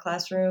are in the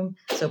classroom.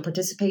 So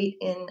participate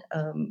in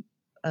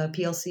a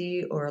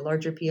PLC or a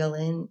larger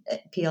PLN,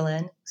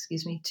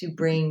 to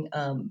bring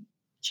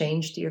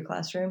change to your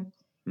classroom.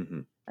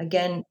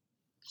 Again,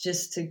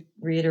 just to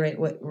reiterate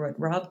what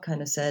Rob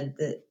kind of said,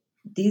 that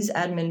these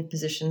admin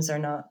positions are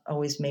not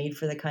always made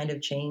for the kind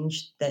of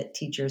change that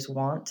teachers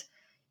want.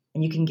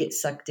 And you can get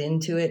sucked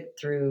into it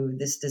through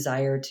this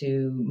desire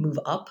to move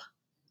up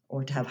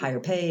or to have higher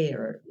pay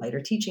or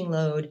lighter teaching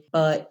load.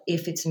 But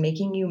if it's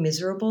making you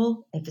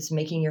miserable, if it's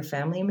making your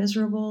family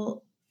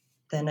miserable,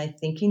 then I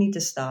think you need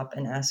to stop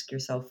and ask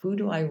yourself, who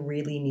do I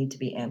really need to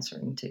be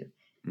answering to?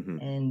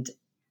 And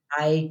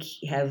I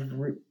have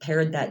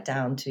pared that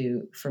down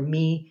to, for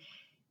me,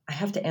 I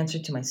have to answer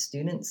to my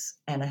students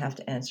and I have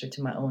to answer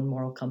to my own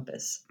moral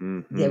compass.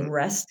 The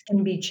rest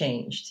can be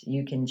changed.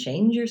 You can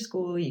change your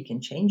school, you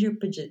can change your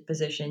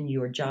position,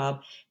 your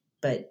job,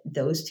 but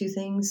those two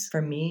things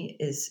for me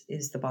is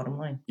the bottom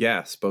line.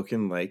 Yeah,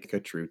 spoken like a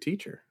true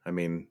teacher. I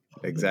mean,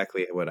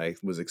 exactly what I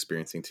was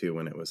experiencing too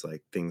when it was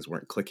like things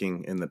weren't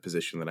clicking in the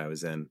position that I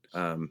was in.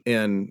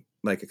 And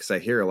like, because I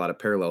hear a lot of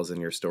parallels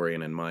in your story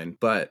and in mine,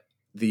 but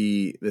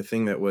the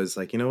thing that was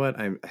like, you know what,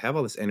 I have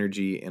all this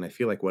energy and I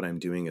feel like what I'm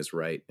doing is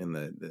right, and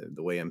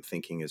the way I'm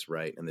thinking is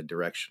right, and the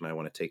direction I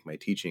want to take my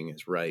teaching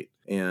is right.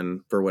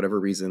 And for whatever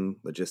reason,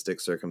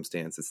 logistics,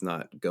 circumstance, it's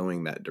not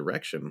going that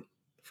direction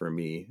for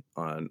me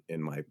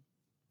in my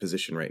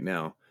position right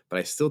now. But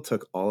I still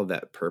took all of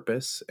that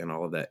purpose and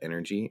all of that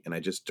energy and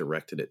I just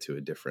directed it to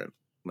a different,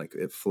 like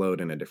it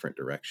flowed in a different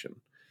direction.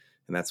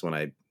 And that's when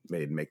I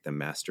Make Them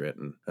Master It,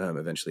 and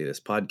eventually this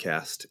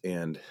podcast.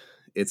 And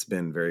it's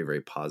been very,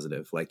 very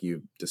positive, like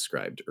you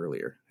described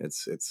earlier.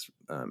 It's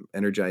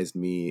energized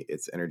me,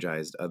 it's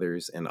energized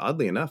others, and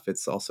oddly enough,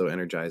 it's also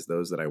energized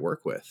those that I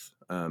work with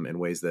in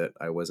ways that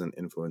I wasn't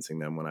influencing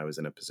them when I was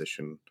in a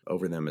position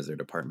over them as their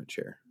department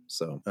chair.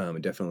 So I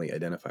definitely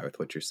identify with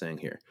what you're saying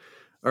here.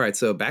 All right,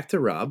 so back to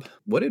Rob.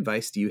 What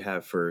advice do you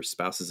have for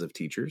spouses of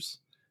teachers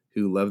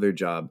who love their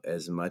job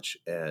as much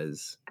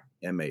as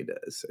MA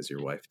does, as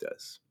your wife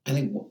does? I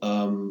think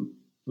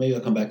maybe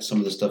I'll come back to some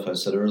of the stuff I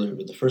said earlier,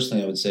 but the first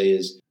thing I would say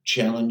is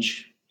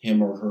challenge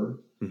him or her.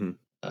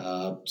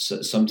 Mm-hmm.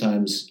 So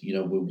sometimes, we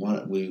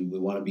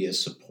want to be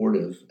as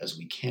supportive as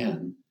we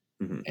can,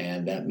 mm-hmm.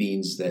 and that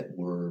means that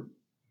we're,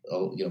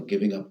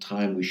 giving up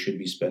time we should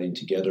be spending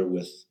together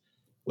with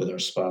our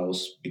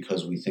spouse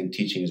because we think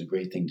teaching is a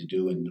great thing to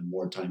do, and the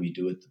more time you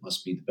do it,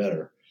 must be the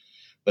better.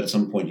 But at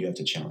some point, you have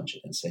to challenge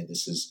it and say,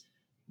 "This is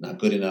not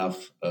good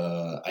enough.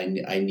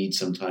 I need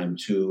some time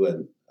too,"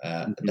 and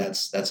mm-hmm.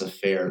 that's a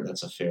fair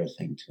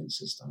thing to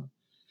insist on.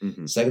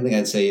 Mm-hmm. Second thing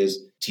I'd say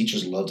is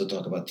teachers love to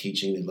talk about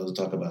teaching. They love to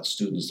talk about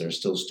students. There are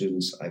still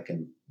students I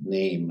can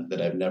name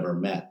that I've never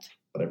met,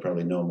 but I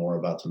probably know more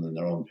about them than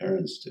their own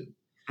parents do.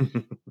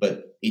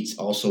 But it's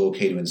also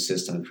okay to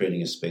insist on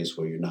creating a space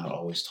where you're not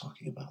always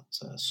talking about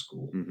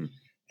school. Mm-hmm.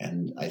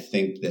 And I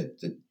think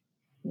that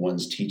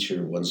one's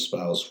teacher, one's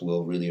spouse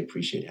will really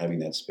appreciate having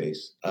that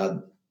space.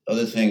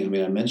 Other thing,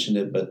 I mentioned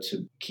it, but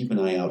to keep an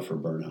eye out for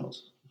burnout.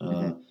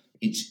 Mm-hmm.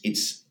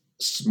 It's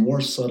more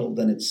subtle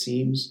than it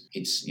seems.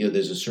 It's,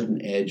 there's a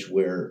certain edge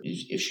where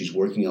if she's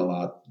working a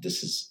lot,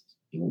 this is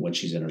when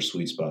she's in her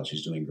sweet spot,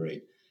 she's doing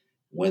great.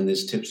 When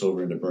this tips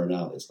over into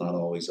burnout, it's not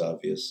always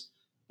obvious.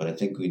 But I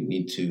think we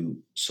need to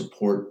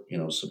support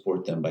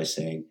them by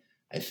saying,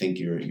 I think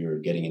you're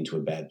getting into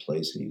a bad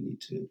place and you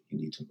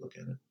need to look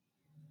at it.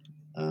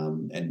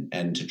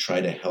 And to try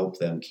to help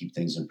them keep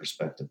things in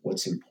perspective.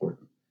 What's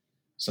important?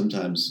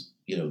 Sometimes,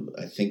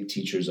 I think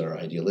teachers are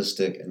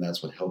idealistic and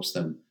that's what helps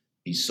them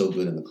be so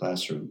good in the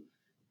classroom.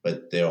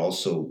 But they're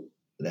also,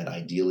 that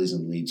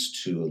idealism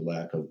leads to a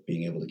lack of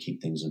being able to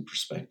keep things in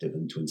perspective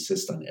and to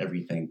insist on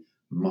everything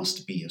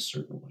must be a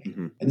certain way.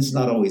 Mm-hmm. And it's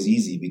not always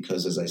easy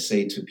because, as I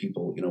say to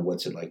people,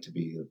 what's it like to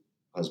be a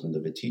husband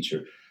of a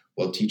teacher?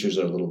 Well, teachers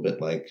are a little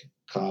bit like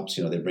cops,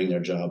 they bring their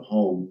job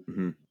home.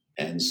 Mm-hmm.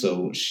 And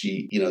so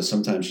she,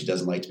 sometimes she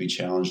doesn't like to be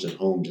challenged at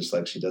home, just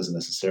like she doesn't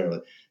necessarily,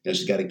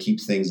 she's got to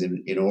keep things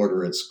in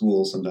order at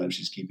school. Sometimes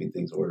she's keeping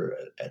things in order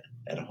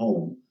at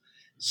home.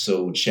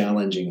 So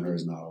challenging her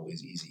is not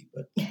always easy,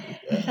 but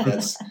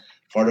that's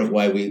part of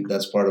why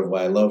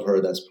I love her.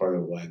 That's part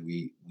of why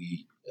we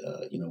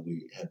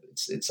have,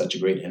 it's such a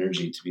great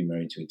energy to be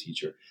married to a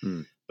teacher,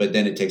 but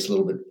then it takes a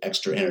little bit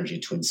extra energy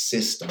to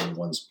insist on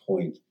one's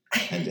point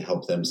and to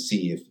help them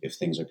see if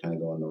things are kind of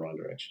going the wrong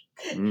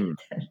direction.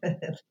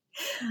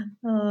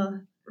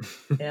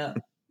 Yeah.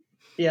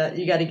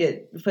 You got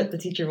to put the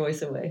teacher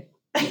voice away,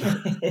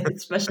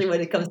 especially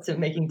when it comes to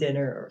making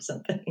dinner or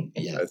something.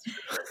 Yeah.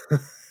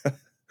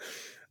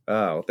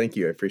 Oh, thank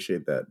you. I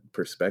appreciate that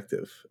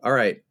perspective. All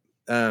right.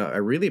 I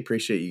really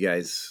appreciate you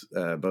guys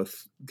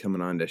both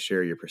coming on to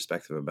share your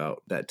perspective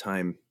about that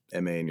time,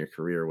 MA, in your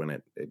career when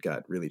it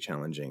got really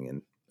challenging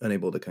and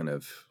unable to kind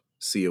of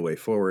see a way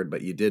forward,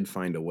 but you did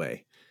find a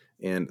way.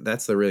 And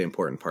that's the really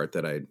important part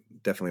that I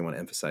definitely want to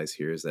emphasize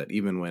here, is that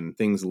even when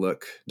things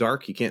look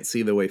dark, you can't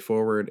see the way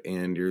forward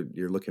and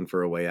you're looking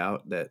for a way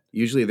out, that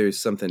usually there's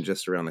something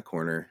just around the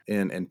corner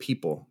and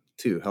people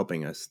too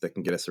helping us that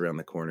can get us around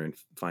the corner and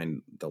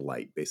find the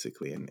light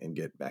basically and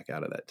get back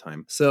out of that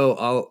time. So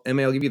I'll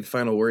give you the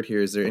final word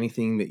here. Is there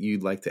anything that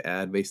you'd like to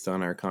add based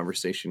on our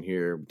conversation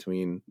here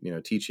between,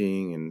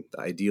 teaching and the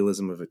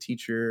idealism of a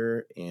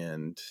teacher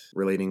and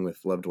relating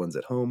with loved ones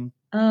at home?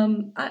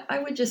 I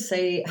would just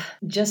say,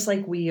 just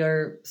like we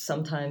are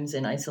sometimes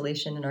in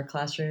isolation in our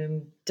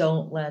classroom,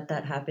 don't let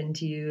that happen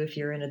to you. If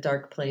you're in a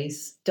dark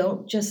place,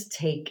 don't just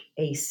take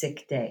a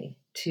sick day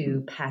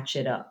to patch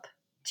it up,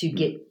 to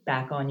get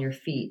back on your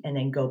feet and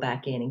then go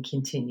back in and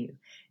continue.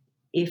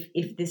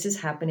 If this is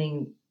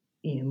happening,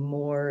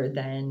 more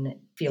than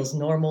feels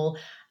normal,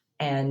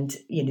 and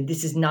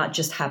this is not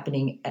just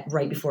happening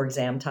right before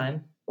exam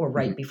time or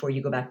right before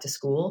you go back to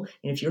school.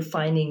 And if you're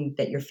finding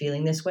that you're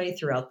feeling this way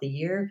throughout the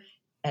year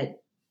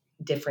at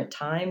different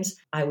times,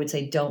 I would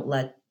say don't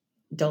let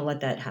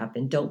that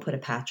happen. Don't put a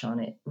patch on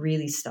it.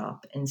 Really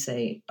stop and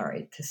say, all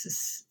right,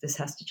 this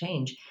has to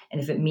change.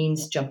 And if it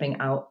means jumping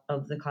out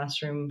of the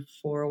classroom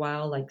for a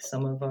while, like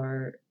some of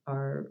our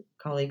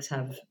colleagues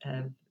have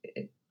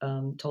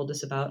told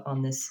us about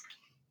on this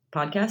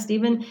podcast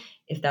even.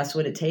 If that's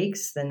what it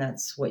takes, then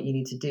that's what you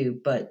need to do.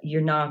 But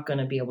you're not going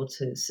to be able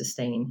to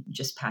sustain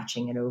just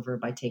patching it over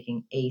by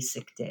taking a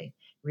sick day.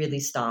 Really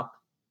stop,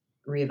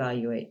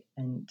 reevaluate,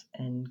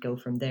 and go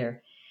from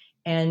there.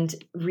 And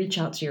reach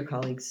out to your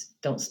colleagues.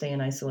 Don't stay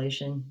in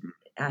isolation.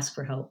 Ask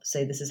for help.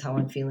 Say, this is how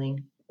I'm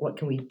feeling. What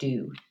can we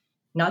do?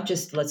 Not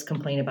just let's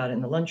complain about it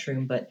in the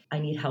lunchroom, but I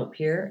need help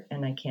here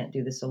and I can't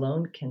do this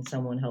alone. Can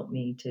someone help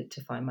me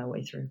to find my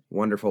way through?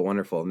 Wonderful,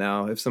 wonderful.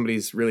 Now, if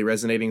somebody's really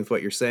resonating with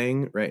what you're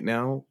saying right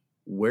now,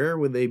 where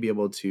would they be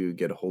able to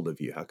get a hold of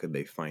you? How could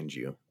they find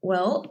you?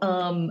 Well,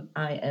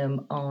 I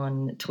am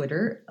on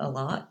Twitter a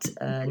lot,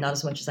 not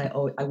as much as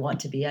I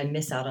want to be. I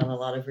miss out on a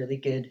lot of really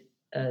good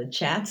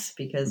chats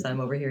because I'm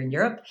over here in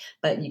Europe,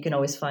 but you can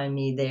always find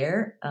me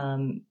there.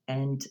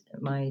 And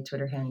my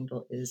Twitter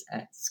handle is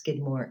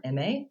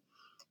 @SkidmoreMA.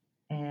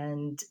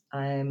 And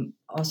I'm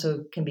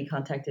also can be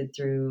contacted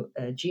through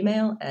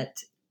Gmail at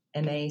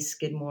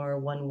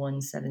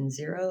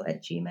maskidmore1170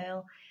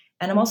 @gmail.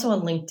 And I'm also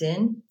on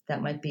LinkedIn.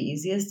 That might be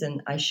easiest.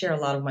 And I share a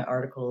lot of my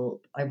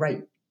article. I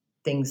write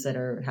things that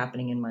are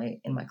happening in my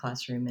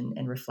classroom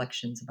and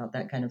reflections about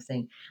that kind of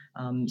thing.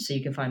 So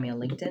you can find me on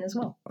LinkedIn as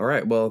well. All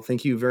right. Well,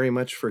 thank you very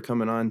much for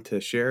coming on to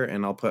share.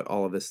 And I'll put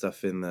all of this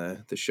stuff in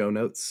the show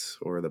notes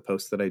or the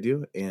post that I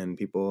do. And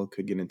people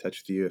could get in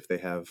touch with you if they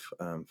have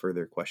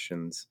further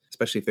questions,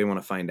 especially if they want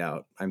to find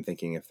out. I'm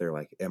thinking if they're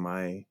like, am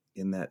I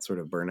in that sort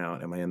of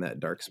burnout? Am I in that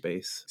dark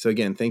space? So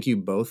again, thank you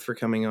both for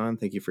coming on.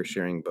 Thank you for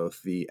sharing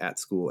both the at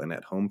school and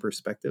at home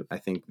perspective. I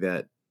think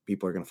that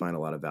people are going to find a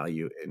lot of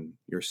value in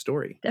your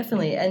story.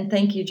 Definitely. And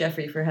thank you,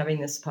 Jeffrey, for having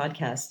this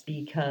podcast,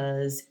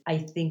 because I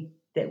think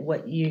that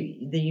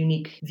the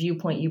unique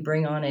viewpoint you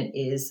bring on it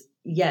is,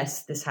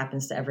 yes, this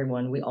happens to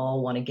everyone. We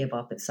all want to give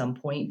up at some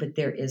point, but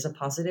there is a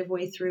positive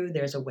way through.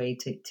 There's a way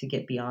to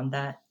get beyond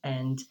that,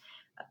 and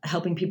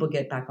helping people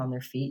get back on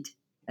their feet,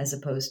 as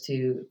opposed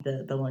to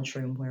the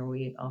lunchroom where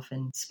we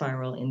often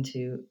spiral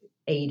into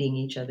aiding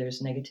each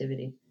other's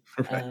negativity.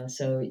 Right.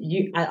 So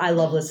I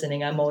love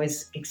listening. I'm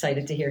always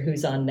excited to hear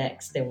who's on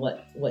next and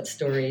what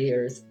story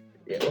or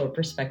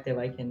perspective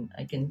I can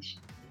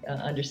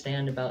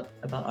understand about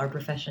our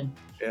profession.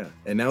 Yeah,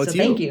 and now it's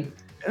you. Thank you.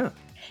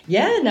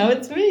 Yeah. Now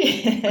it's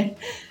me.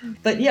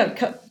 But yeah,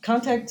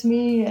 contact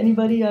me.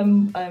 Anybody.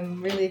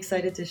 I'm really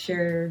excited to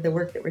share the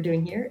work that we're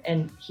doing here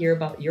and hear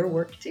about your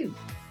work too.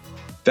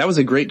 That was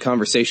a great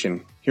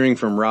conversation, hearing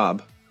from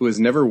Rob, who has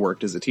never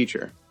worked as a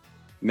teacher.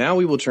 Now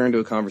we will turn to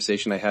a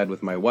conversation I had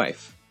with my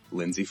wife,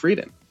 Lindsay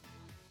Frieden.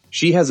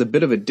 She has a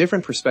bit of a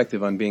different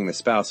perspective on being the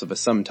spouse of a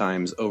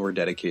sometimes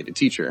over-dedicated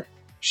teacher.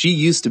 She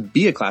used to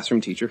be a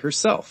classroom teacher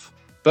herself,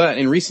 but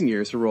in recent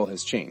years her role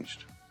has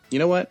changed. You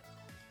know what?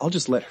 I'll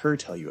just let her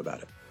tell you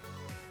about it.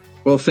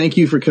 Well, thank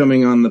you for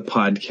coming on the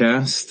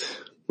podcast.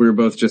 We were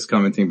both just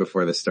commenting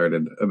before this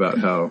started about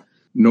how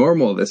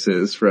normal this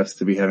is for us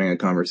to be having a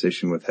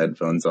conversation with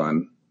headphones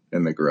on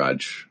in the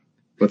garage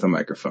with a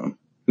microphone.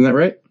 Isn't that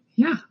right?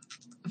 Yeah,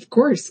 of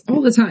course,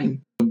 all the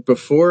time.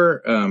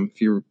 Before,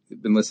 if you've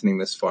been listening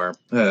this far,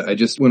 I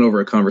just went over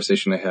a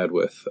conversation I had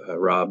with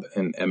Rob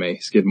and Emma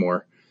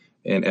Skidmore,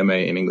 and Emma,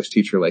 an English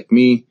teacher like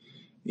me.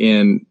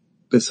 And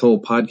this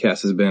whole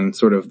podcast has been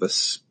sort of the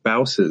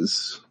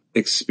spouse's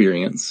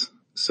experience.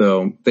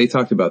 So they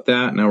talked about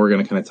that. Now we're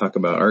going to kind of talk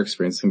about our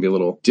experience. It's going to be a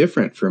little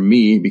different for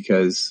me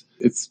because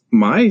it's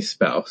my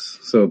spouse.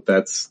 So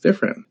that's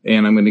different.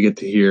 And I'm going to get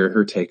to hear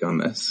her take on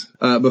this.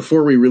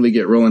 Before we really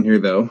get rolling here,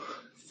 though,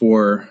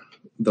 for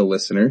the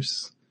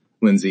listeners,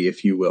 Lindsay,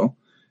 if you will,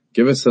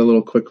 give us a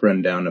little quick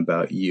rundown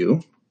about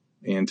you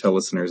and tell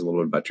listeners a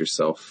little bit about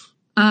yourself.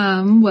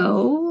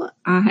 Well,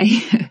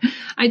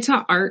 I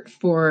taught art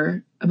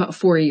for about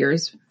 4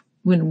 years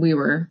when we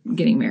were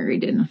getting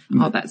married and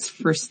all that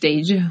first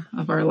stage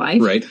of our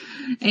life. Right.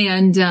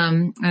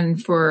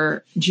 And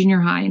for junior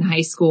high and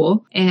high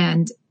school.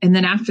 And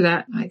then after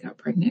that, I got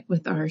pregnant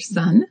with our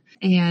son,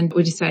 and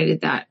we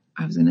decided that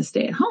I was going to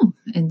stay at home.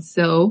 And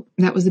so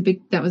that was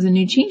a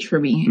new change for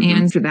me. Mm-hmm.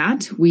 And after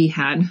that, we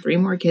had 3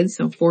 more kids,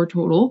 so 4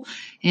 total.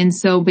 And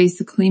so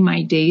basically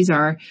my days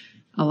are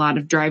a lot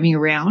of driving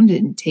around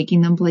and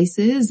taking them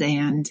places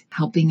and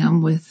helping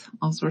them with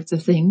all sorts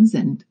of things.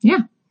 And yeah,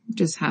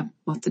 just have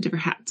lots of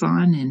different hats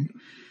on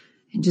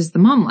and just the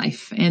mom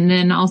life. And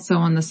then also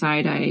on the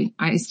side,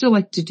 I still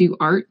like to do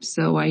art.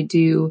 So I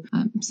do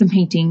some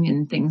painting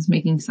and things,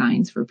 making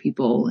signs for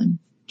people, and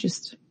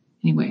just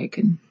any way I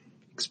can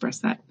express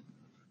that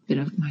bit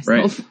of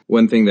myself. Right.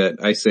 One thing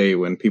that I say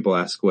when people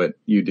ask what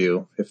you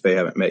do, if they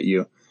haven't met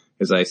you,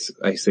 is I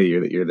say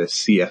you're the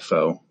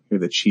CFO. You're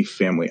the Chief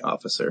Family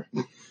Officer.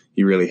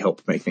 You really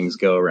help make things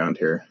go around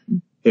here.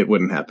 It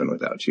wouldn't happen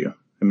without you.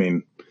 I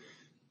mean,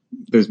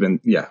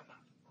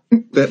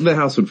 the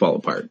house would fall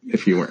apart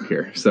if you weren't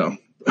here. So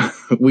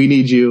we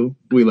need you.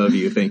 We love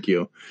you. Thank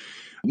you.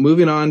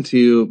 Moving on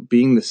to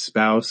being the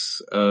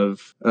spouse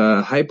of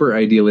a hyper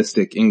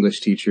idealistic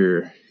English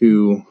teacher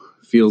who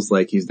feels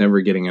like he's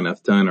never getting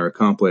enough done or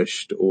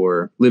accomplished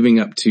or living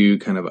up to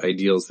kind of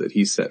ideals that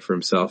he's set for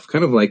himself.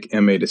 Kind of like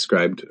Emma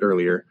described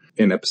earlier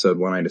in episode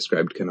 1, I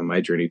described kind of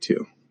my journey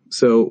too.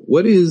 So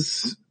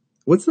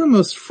what's the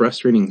most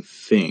frustrating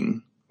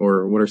thing,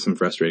 or what are some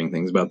frustrating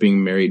things about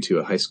being married to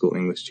a high school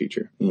English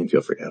teacher? And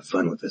feel free to have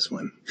fun with this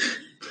one.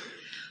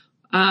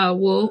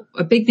 Well,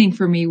 a big thing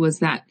for me was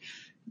that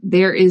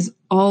there is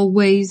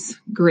always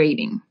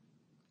grading.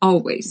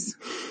 Always.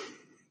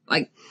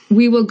 Like,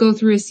 we will go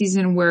through a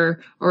season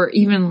where, or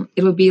even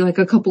it'll be like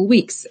a couple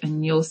weeks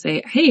and you'll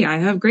say, hey, I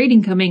have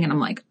grading coming. And I'm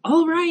like,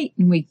 all right.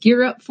 And we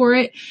gear up for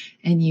it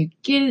and you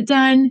get it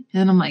done.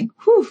 And I'm like,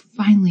 whew,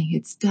 finally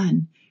it's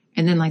done.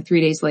 And then like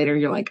 3 days later,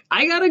 you're like,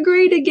 I got a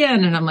grade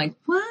again. And I'm like,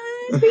 what?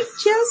 We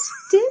just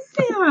did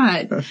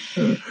that.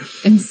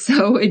 And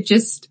so it's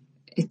just,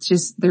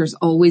 there's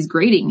always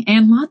grading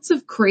and lots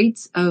of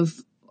crates of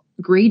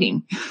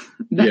grading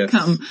that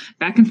come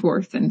back and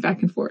forth and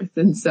back and forth.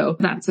 And so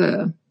that's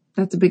a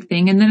big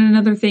thing. And then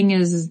another thing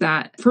is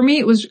that for me,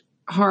 it was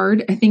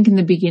hard. I think in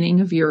the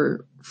beginning of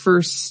your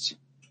first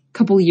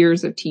couple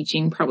years of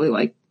teaching, probably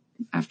like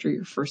after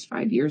your first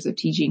 5 years of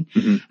teaching,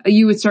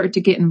 you would start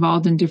to get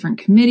involved in different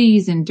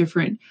committees and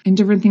different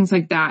things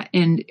like that.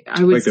 And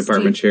I would like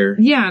department chair.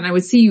 Yeah. And I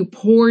would see you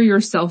pour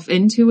yourself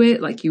into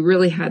it. Like you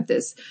really had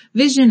this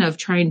vision of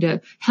trying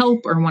to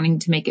help or wanting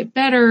to make it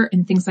better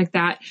and things like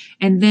that.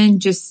 And then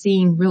just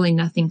seeing really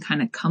nothing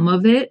kind of come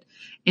of it.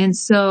 And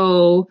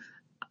so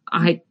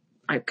I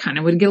kind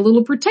of would get a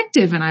little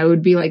protective and I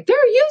would be like,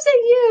 they're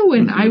using you.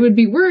 And I would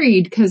be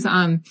worried because,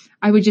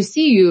 I would just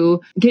see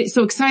you get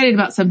so excited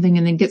about something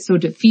and then get so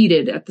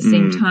defeated at the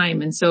same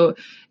time. And so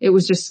it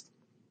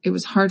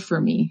was hard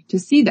for me to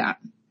see that.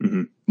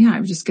 Yeah. I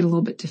would just get a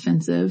little bit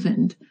defensive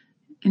and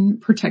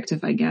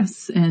protective, I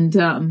guess. And,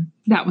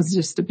 that was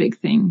just a big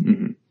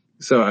thing.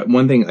 So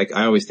one thing, like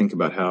I always think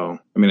about how,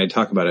 I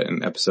talk about it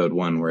in episode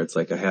 1 where it's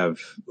like I have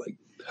like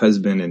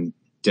husband and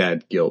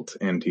dad guilt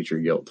and teacher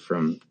guilt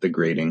from the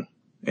grading.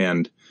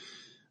 And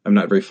I'm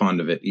not very fond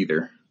of it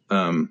either.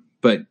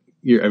 But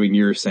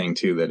you're saying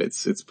too that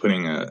it's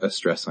putting a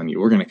stress on you.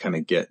 We're going to kind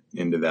of get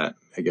into that,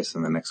 I guess,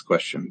 in the next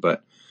question.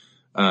 But,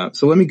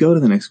 so let me go to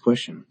the next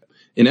question.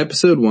 In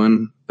episode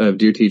 1 of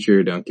Dear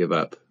Teacher, Don't Give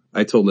Up,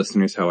 I told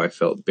listeners how I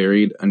felt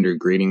buried under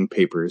grading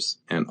papers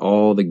and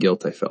all the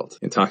guilt I felt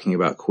in talking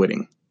about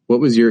quitting. What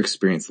was your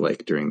experience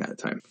like during that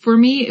time? For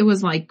me, it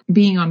was like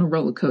being on a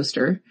roller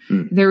coaster.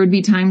 There would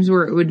be times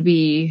where it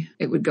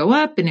would go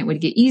up and it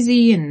would get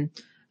easy and,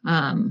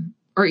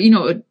 or,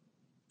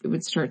 it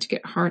would start to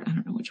get hard. I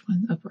don't know which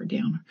one, up or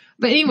down.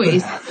 But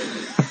anyways.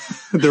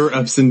 There were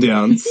ups and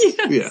downs.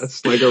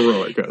 Yes, like a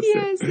roller coaster.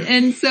 Yes.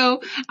 And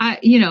so,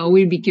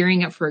 we'd be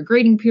gearing up for a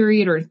grading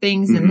period or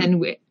things. And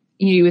then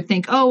you would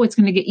think, oh, it's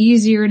going to get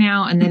easier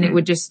now. And then it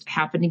would just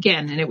happen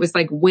again. And it was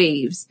like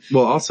waves.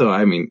 Well, also,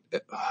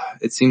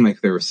 it seemed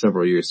like there were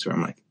several years where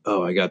I'm like,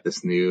 oh, I got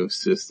this new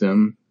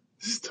system.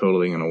 It's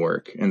totally going to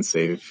work and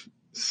save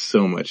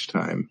so much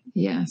time.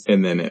 Yes.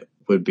 And then it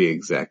would be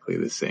exactly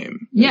the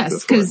same.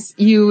 Yes. Cause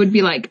you would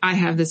be like, I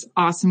have this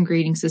awesome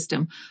grading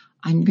system.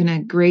 I'm going to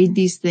grade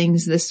these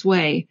things this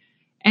way.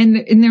 And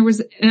it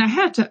was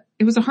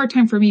a hard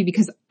time for me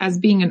because as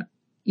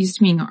used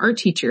to being an art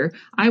teacher,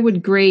 I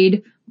would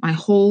grade my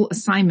whole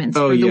assignments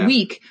for the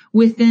week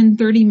within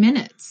 30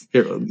 minutes. I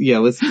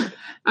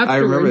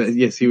remember that.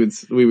 Yes,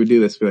 we would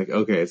do this. Be like,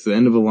 okay, it's the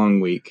end of a long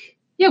week.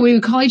 Yeah, we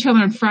would call each other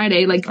on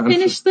Friday, like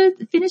finish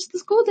the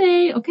school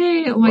day.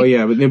 Okay.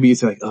 Like, but then we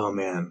used to like, oh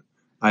man,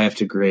 I have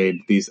to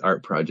grade these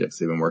art projects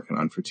they've been working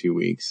on for 2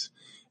 weeks.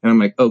 And I'm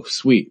like, oh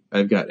sweet,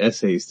 I've got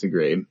essays to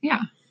grade.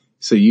 Yeah.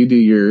 So you do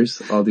yours,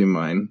 I'll do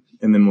mine.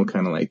 And then we'll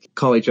kind of like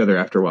call each other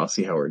after a while,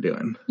 see how we're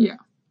doing. Yeah.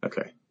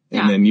 Okay.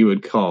 And then you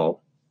would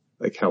call,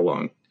 like how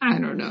long? I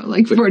don't know,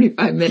 like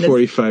 45 minutes.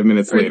 45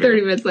 minutes later.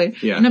 30 minutes later.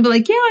 Yeah. And I'd be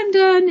like, yeah, I'm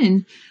done.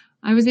 And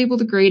I was able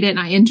to grade it and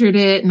I entered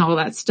it and all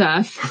that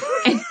stuff.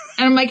 and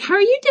I'm like, how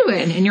are you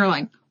doing? And you're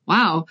like,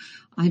 wow,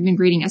 I've been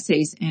grading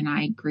essays and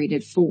I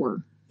graded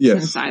 4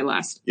 since I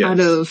last out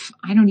of,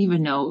 I don't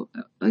even know,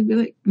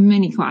 like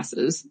many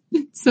classes.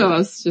 So I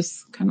was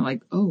just kind of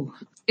like, oh,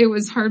 it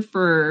was hard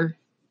for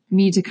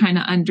me to kind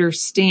of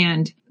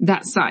understand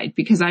that side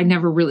because I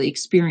never really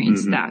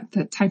experienced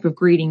that type of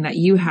grading that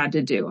you had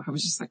to do. I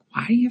was just like,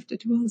 why do you have to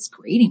do all this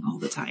grading all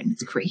the time?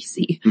 It's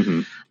crazy.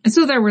 And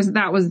so that was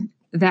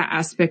that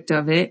aspect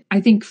of it. I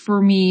think for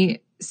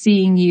me,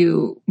 seeing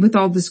you with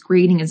all this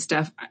grading and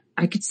stuff,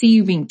 I could see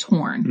you being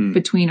torn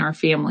between our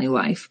family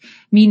life,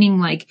 meaning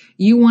like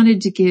you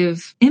wanted to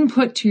give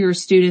input to your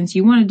students.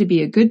 You wanted to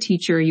be a good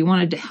teacher. You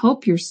wanted to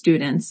help your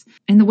students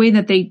in the way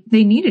that they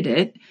needed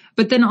it.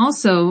 But then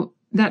also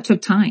that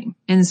took time.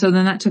 And so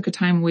then that took a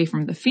time away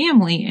from the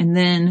family. And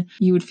then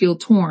you would feel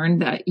torn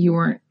that you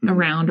weren't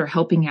around or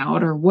helping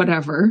out or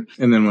whatever.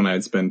 And then when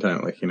I'd spend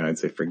time, like, I'd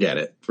say,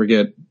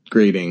 forget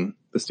grading.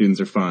 The students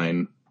are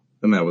fine.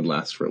 And that would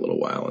last for a little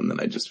while. And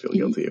then I just feel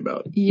guilty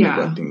about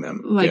neglecting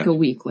them. Like a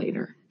week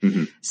later.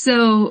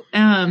 So,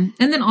 and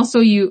then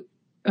also you,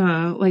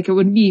 like it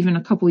would be even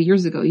a couple of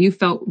years ago, you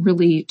felt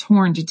really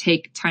torn to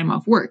take time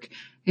off work.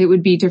 It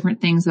would be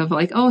different things of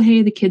like, oh,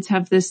 hey, the kids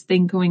have this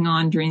thing going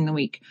on during the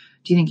week.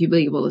 do you think you'd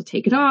be able to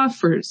take it off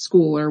for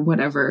school or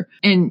whatever?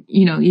 And,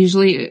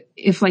 usually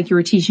if like you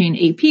were teaching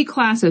an AP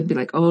class, it'd be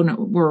like, oh no,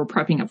 we're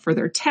prepping up for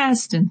their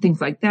test and things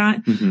like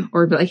that. Mm-hmm.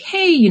 Or it'd be like,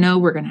 hey,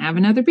 we're going to have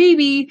another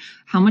baby.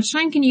 How much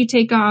time can you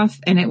take off?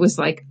 And it was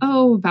like,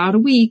 oh, about a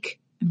week.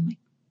 I'm like,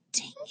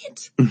 dang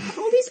it.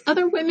 All these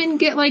other women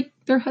get like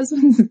their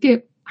husbands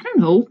get, I don't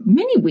know,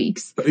 many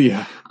weeks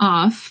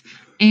off.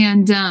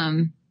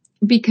 And,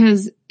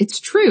 because it's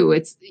true.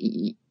 It's,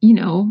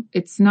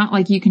 it's not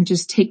like you can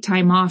just take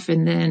time off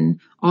and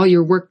then all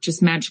your work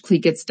just magically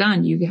gets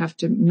done. You have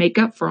to make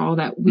up for all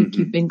that week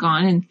you've been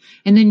gone.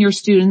 And then your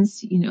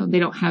students, they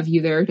don't have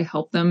you there to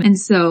help them. And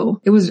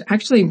so it was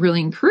actually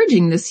really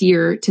encouraging this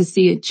year to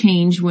see a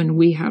change when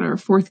we had our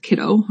fourth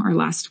kiddo, our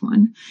last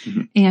one.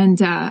 Mm-hmm. And,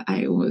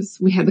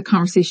 we had the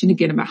conversation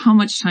again about how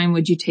much time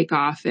would you take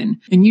off? And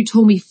you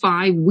told me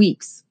 5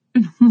 weeks.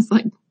 And I was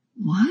like,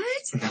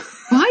 what?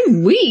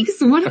 5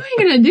 weeks? What am I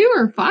going to do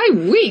for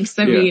 5 weeks?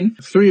 I mean,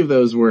 3 of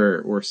those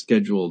were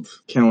scheduled,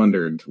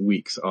 calendared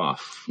weeks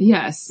off.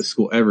 Yes. The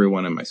school,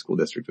 everyone in my school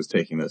district was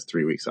taking those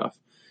 3 weeks off.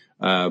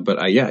 But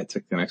I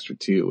took an extra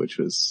 2, which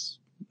was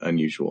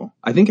unusual.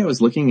 I think I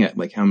was looking at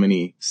like how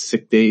many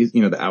sick days,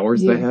 the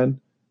hours that I had.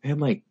 I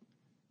had like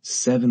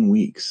 7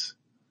 weeks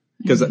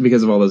because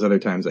of all those other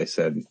times I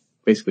said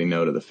basically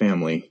no to the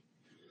family.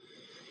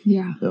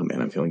 Yeah. Oh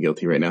man, I'm feeling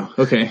guilty right now.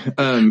 Okay.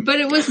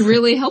 But it was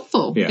really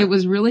helpful. Yeah. It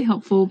was really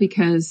helpful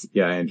because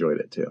I enjoyed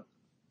it too.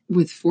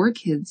 With 4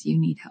 kids, you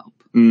need help.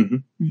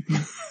 Mm-hmm.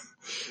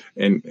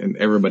 And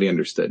everybody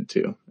understood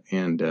too.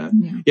 And,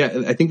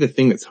 I think the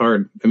thing that's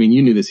hard, I mean,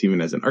 you knew this even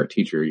as an art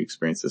teacher, you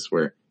experienced this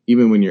where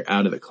even when you're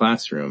out of the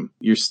classroom,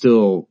 you're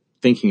still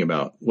thinking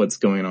about what's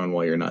going on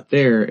while you're not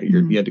there.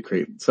 You had to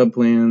create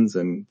sub-plans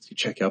and you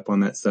check up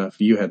on that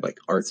stuff. You had like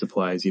art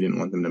supplies you didn't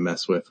want them to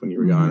mess with when you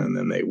were gone, and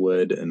then they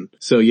would. And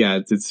so,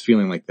 it's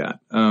feeling like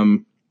that.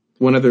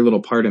 One other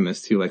little part in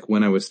this too, like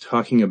when I was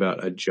talking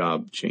about a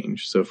job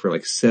change. So for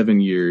like 7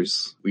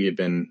 years, we had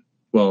been,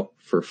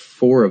 for 3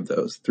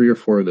 or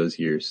 4 of those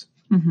years,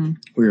 we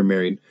were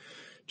married,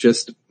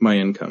 just my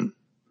income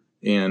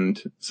and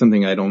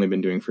something I'd only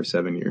been doing for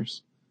 7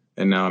 years.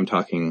 And now I'm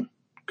talking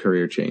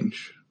career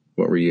change.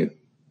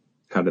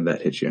 How did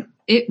that hit you?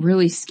 It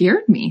really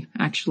scared me,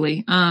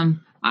 actually.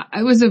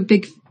 I was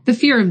the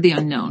fear of the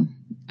unknown.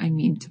 I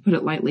mean, to put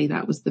it lightly,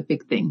 that was the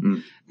big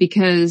thing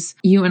because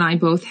you and I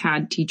both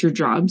had teacher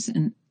jobs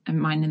and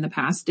mine in the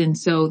past. And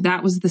so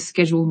that was the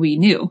schedule we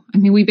knew. I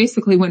mean, we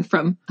basically went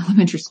from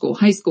elementary school,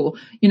 high school,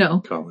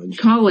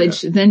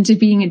 college, then to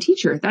being a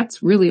teacher.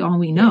 That's really all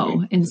we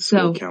know. And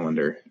so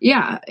calendar.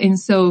 Yeah. And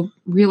so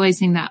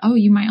realizing that,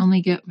 you might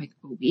only get like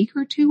a week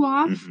or 2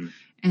 off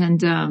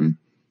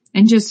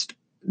and just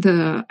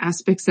the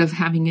aspects of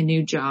having a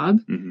new job.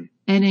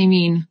 And I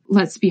mean,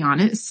 let's be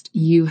honest,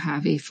 you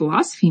have a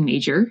philosophy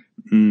major,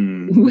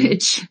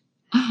 which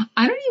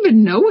I don't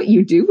even know what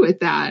you do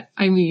with that.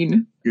 I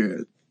mean,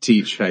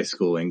 teach high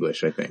school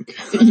English, I think.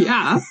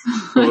 Yeah.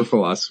 Or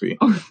philosophy.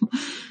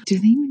 Do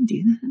they even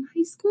do that in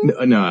high school?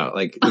 No,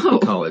 like at the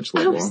college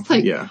level. I was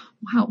like,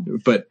 wow.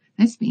 But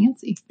that's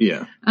fancy.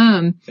 Yeah.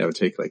 That would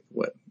take like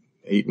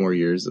 8 more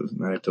years of,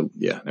 I have to,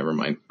 never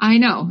mind. I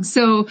know.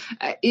 So,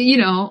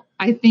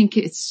 I think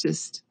it's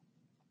just,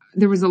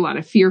 there was a lot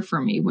of fear for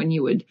me when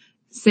you would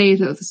say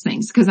those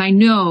things because I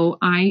know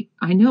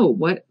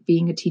what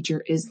being a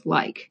teacher is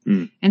like.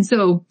 And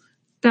so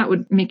that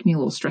would make me a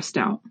little stressed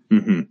out.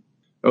 Mm-hmm.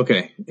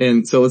 Okay.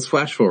 And so let's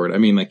flash forward. I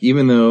mean, like,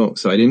 even though,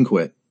 so I didn't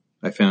quit,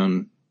 I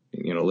found,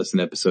 listen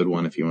to episode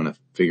 1 if you want to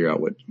figure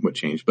out what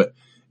changed, but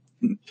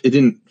it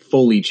didn't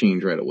fully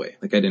change right away.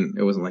 Like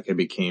it wasn't like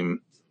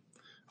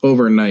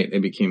overnight, I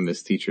became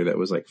this teacher that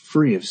was like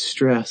free of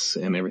stress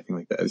and everything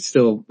like that. I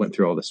still went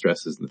through all the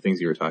stresses and the things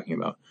you were talking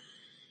about.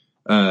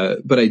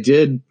 But I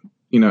did,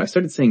 I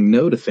started saying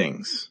no to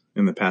things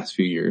in the past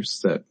few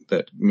years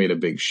that made a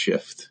big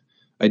shift.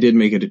 I did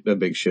make a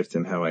big shift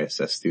in how I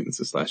assess students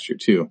this last year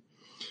too.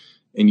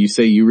 And you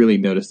say you really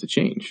noticed a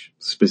change,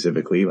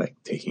 specifically like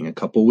taking a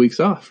couple weeks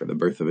off for the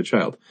birth of a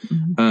child.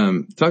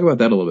 Talk about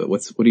that a little bit.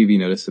 What have you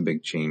noticed a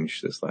big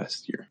change this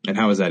last year and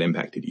how has that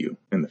impacted you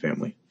and the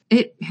family?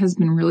 It has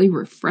been really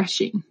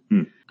refreshing.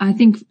 I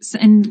think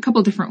in a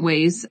couple different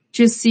ways,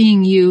 just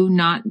seeing you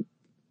not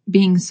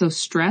being so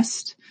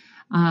stressed,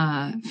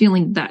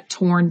 feeling that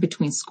torn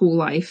between school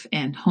life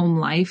and home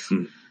life.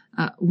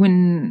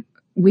 When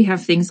we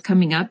have things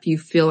coming up, you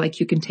feel like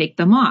you can take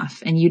them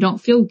off and you don't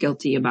feel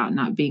guilty about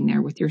not being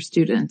there with your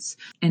students.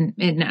 And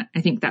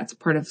I think that's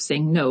part of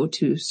saying no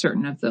to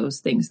certain of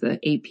those things, the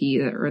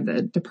AP or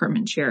the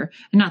department chair.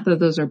 And not that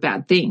those are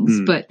bad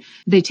things, but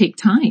they take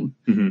time.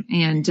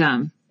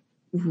 And,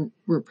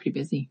 we're pretty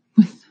busy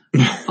with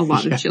a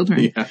lot of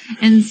children.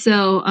 And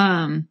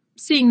so,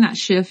 seeing that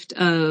shift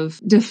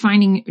of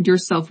defining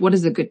yourself, what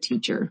is a good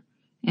teacher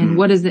and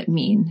what does it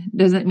mean?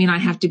 Does it mean I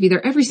have to be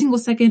there every single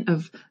second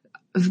of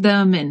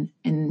them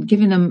and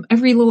giving them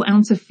every little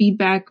ounce of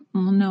feedback?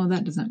 Well, no,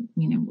 that doesn't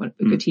mean what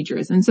a good teacher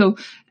is. And so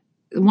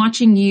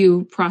watching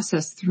you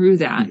process through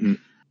that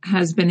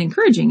has been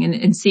encouraging,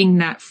 and seeing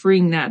that,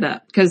 freeing that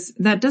up, because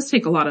that does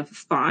take a lot of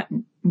thought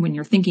when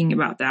you're thinking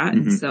about that.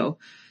 Mm-hmm. And so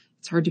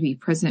it's hard to be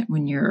present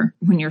when you're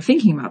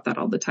thinking about that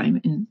all the time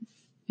in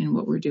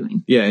what we're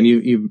doing. Yeah. And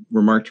you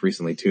remarked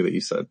recently too that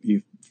you said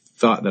you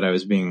thought that I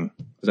was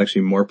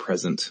actually more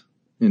present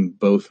in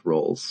both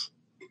roles,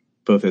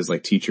 both as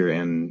like teacher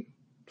and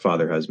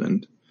father,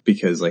 husband,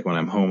 because like when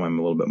I'm home, I'm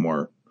a little bit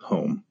more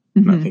home,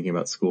 not thinking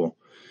about school.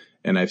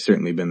 And I've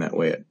certainly been that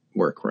way at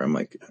work, where I'm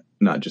like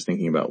not just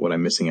thinking about what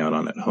I'm missing out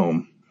on at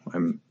home.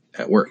 I'm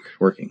at work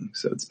working.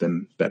 So it's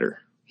been better.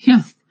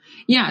 Yeah.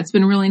 Yeah. It's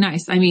been really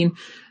nice. I mean,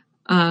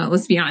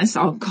 let's be honest,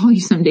 I'll call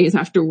you some days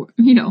after,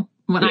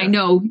 when I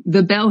know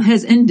the bell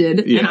has ended,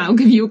 and I'll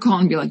give you a call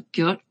and be like,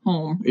 get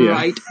home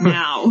right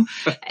now.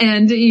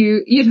 And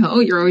you're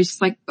always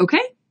just like,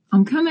 okay,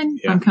 I'm coming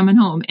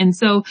home. And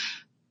so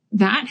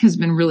that has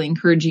been really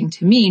encouraging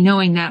to me,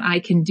 knowing that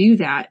I can do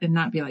that and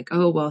not be like,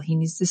 oh, well, he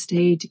needs to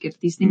stay to get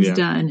these things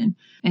done,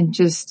 and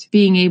just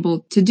being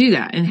able to do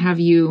that and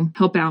have you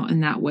help out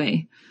in that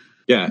way.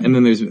 Yeah. And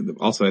then there's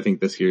also, I think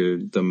this year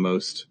the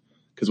most,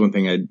 because one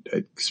thing I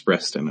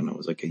expressed, I don't know, it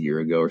was like a year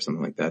ago or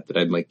something like that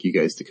I'd like you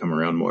guys to come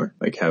around more,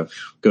 like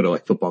go to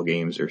like football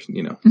games or,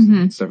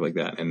 stuff like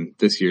that. And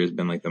this year has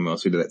been like the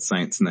most. We did that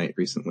science night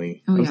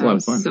recently. Oh, it was a lot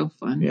of fun. So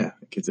fun. Yeah.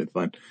 The kids had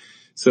fun.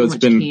 So it's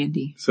been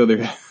candy. So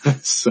there's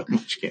so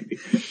much candy.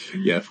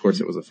 Yeah. Of course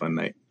it was a fun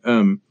night.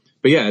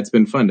 But yeah, it's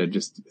been fun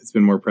it's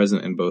been more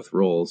present in both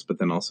roles, but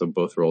then also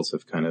both roles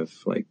have kind of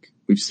like,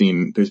 we've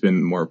seen there's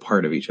been more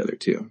part of each other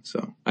too.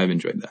 So I've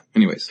enjoyed that.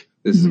 Anyways,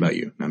 this is about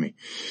you, not me.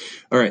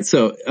 All right.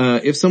 So,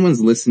 if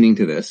someone's listening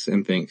to this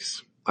and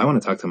thinks, I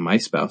want to talk to my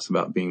spouse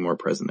about being more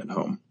present at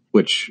home,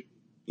 which,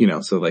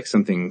 so like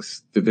some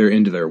things that they're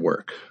into their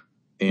work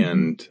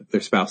and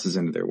their spouse is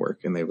into their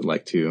work and they would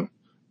like to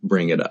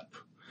bring it up,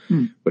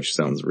 which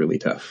sounds really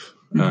tough.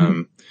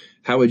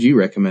 How would you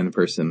recommend a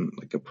person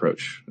like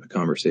approach a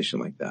conversation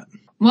like that?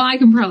 Well, I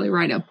can probably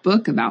write a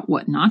book about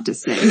what not to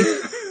say.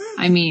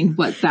 I mean,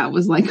 that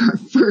was like our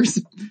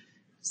first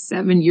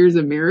 7 years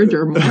of marriage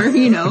or more,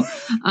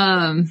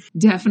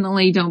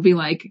 definitely don't be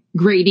like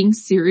grading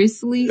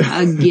seriously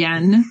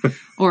again,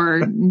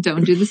 or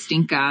don't do the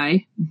stink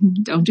eye.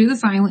 Don't do the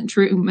silent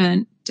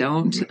treatment.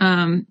 Don't,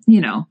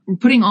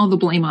 putting all the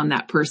blame on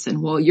that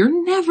person. Well,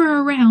 you're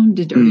never around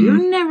or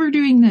you're never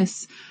doing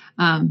this.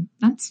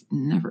 That's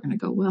never going to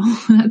go well.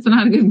 That's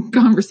not a good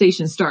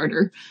conversation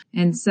starter.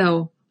 And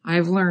so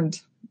I've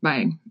learned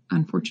by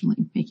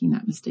unfortunately making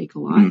that mistake a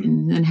lot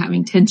and then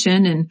having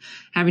tension and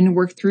having to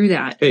work through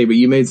that. Hey, but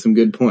you made some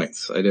good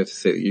points. I'd have to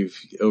say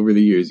over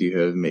the years, you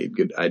have made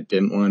good, I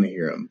didn't want to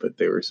hear them, but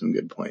they were some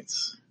good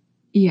points.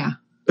 Yeah.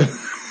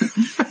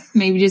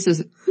 Maybe just a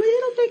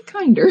little bit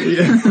kinder.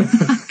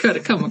 I could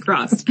have come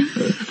across.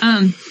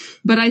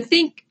 But I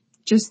think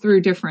just through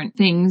different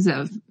things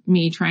of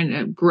me trying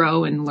to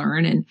grow and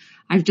learn. And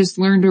I've just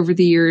learned over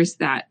the years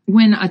that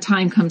when a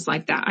time comes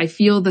like that, I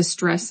feel the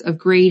stress of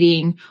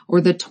grading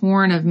or the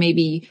torn of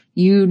maybe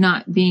you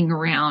not being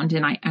around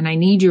and I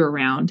need you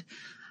around.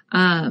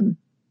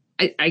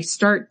 I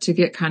start to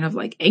get kind of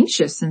like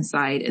anxious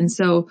inside. And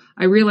so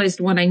I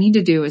realized what I need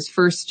to do is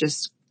first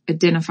just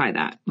identify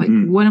that. Like,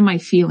 what am I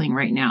feeling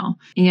right now?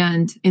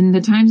 And in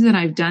the times that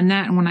I've done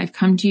that, and when I've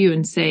come to you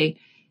and say,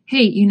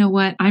 hey, you know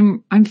what?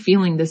 I'm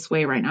feeling this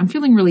way right now. I'm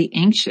feeling really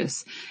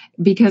anxious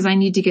because I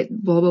need to get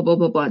blah, blah, blah,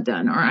 blah, blah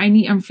done. Or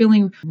I'm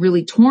feeling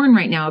really torn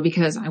right now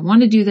because I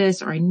want to do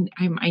this, or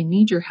I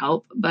need your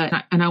help, but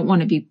I don't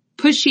want to be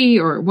pushy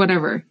or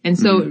whatever. And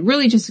so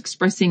really just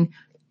expressing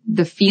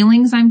the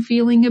feelings I'm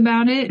feeling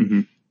about it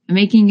and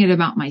making it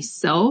about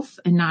myself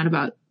and not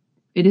about,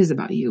 it is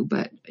about you,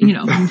 but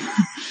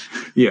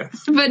yeah,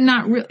 but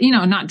not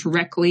not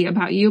directly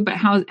about you, but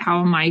how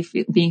am I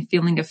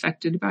feeling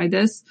affected by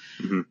this?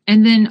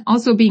 And then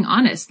also being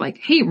honest, like,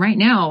 hey, right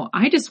now,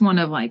 I just want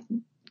to like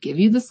give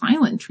you the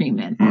silent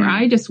treatment, or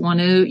I just want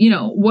to,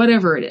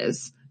 whatever it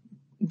is,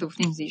 the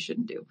things you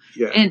shouldn't do.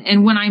 Yeah.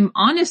 And when I'm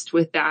honest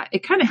with that,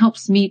 it kind of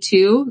helps me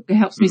too. It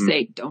helps me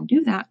say, don't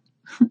do that.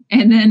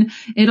 And then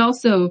it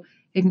also,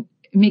 it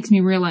makes me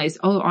realize,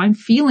 oh, I'm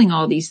feeling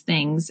all these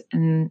things,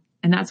 and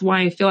that's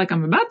why I feel like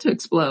I'm about to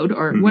explode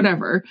or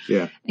whatever.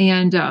 Yeah.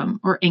 And,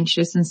 or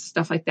anxious and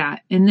stuff like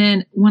that. And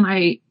then when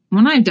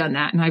I've done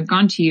that and I've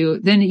gone to you,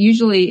 then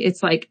usually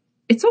it's like,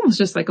 it's almost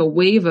just like a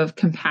wave of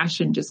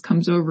compassion just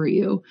comes over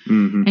you.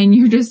 And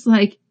you're just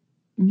like,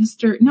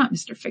 not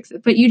Mr. Fix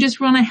It, but you just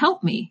want to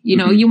help me.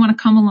 You want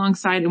to come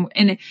alongside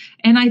and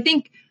I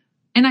think,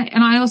 and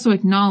I also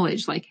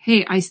acknowledge like,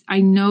 hey, I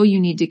know you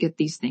need to get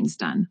these things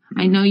done.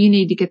 I know you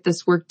need to get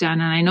this work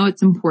done, and I know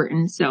it's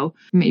important. So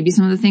maybe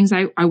some of the things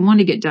I want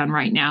to get done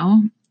right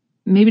now,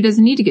 maybe it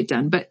doesn't need to get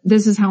done, but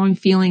this is how I'm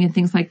feeling and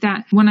things like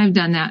that. When I've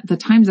done that, the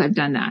times I've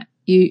done that,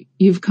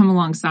 you've come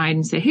alongside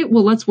and say, hey,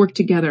 well, let's work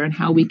together on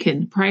how we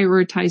can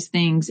prioritize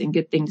things and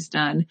get things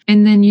done.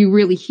 And then you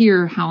really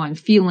hear how I'm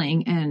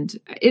feeling, and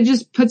it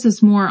just puts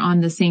us more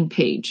on the same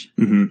page.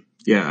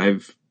 Yeah.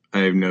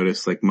 I've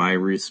noticed like my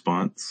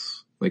response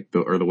like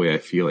the way I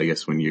feel, I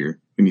guess, when you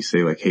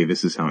say like, hey,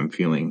 this is how I'm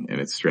feeling, and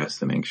it's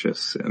stressed and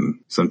anxious and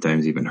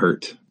sometimes even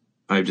hurt.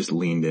 I've just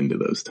leaned into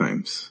those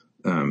times,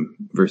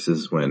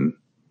 versus when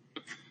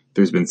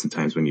there's been some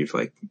times when you've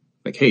like,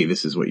 hey,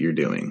 this is what you're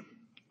doing.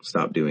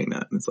 Stop doing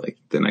that. And it's like,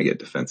 then I get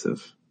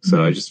defensive.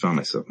 So I just found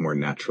myself more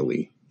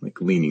naturally like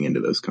leaning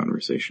into those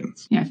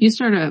conversations. Yeah. If you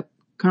start a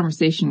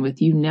conversation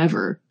with you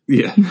never,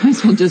 yeah, you might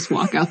as well just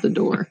walk out the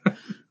door.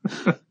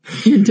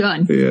 You're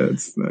done. Yeah.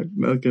 It's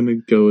not going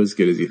to go as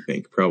good as you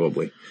think,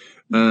 probably.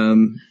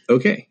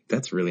 Okay.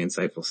 That's really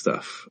insightful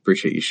stuff.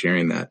 Appreciate you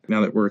sharing that.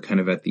 Now that we're kind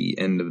of at the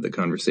end of the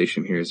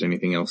conversation here, is there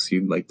anything else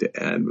you'd like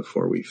to add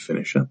before we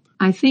finish up?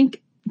 I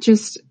think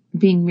just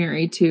being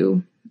married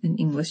to an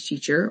English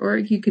teacher, or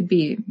you could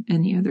be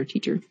any other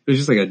teacher. There's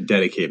just like a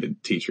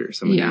dedicated teacher,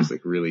 somebody who's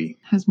like really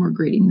has more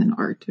grading than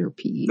art or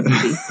PE.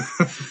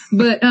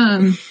 But,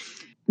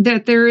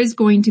 that there is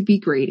going to be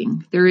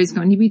grading. There is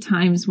going to be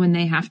times when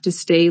they have to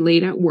stay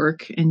late at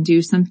work and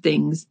do some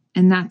things,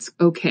 and that's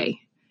okay.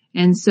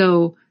 And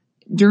so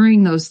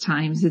during those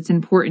times, it's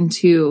important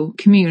to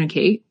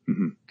communicate.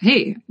 Mm-hmm.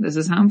 Hey, this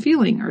is how I'm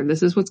feeling, or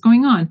this is what's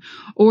going on.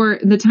 Or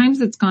the times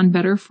that's gone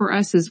better for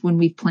us is when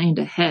we've planned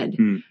ahead,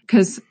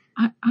 because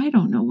I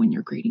don't know when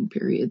your grading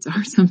periods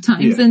are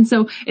sometimes. Yeah. And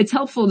so it's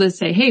helpful to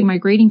say, hey, my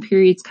grading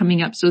period's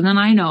coming up. So then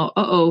I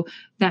know,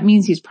 that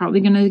means he's probably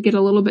going to get a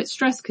little bit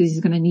stressed because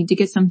he's going to need to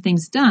get some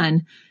things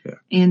done. Yeah.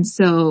 And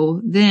so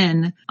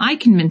then I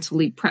can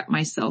mentally prep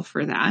myself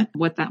for that,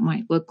 what that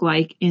might look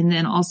like. And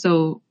then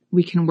also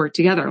we can work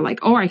together.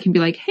 Like, or I can be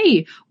like,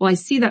 hey, well, I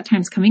see that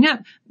time's coming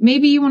up.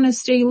 Maybe you want to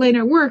stay late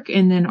at work,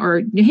 and then,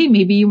 or hey,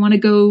 maybe you want to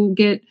go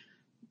get,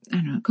 I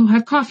don't know, go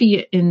have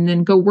coffee and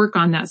then go work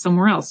on that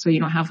somewhere else. So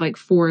you don't have like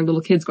 4 little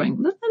kids going,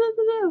 blah, blah,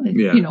 blah,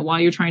 blah, while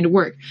you're trying to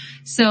work.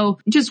 So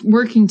just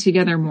working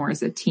together more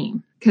as a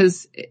team,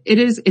 because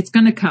it's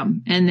going to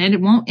come and then it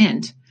won't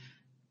end.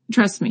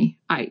 Trust me.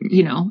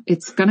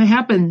 It's going to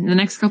happen the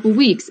next couple of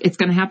weeks. It's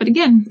going to happen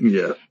again.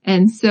 Yeah.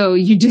 And so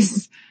you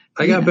just,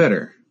 I got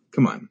better.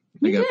 Come on.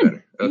 I got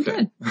better. Okay. You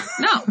did.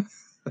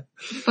 No,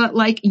 but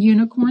like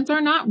unicorns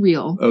are not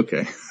real.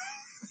 Okay.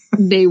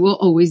 They will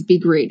always be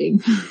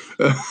grading.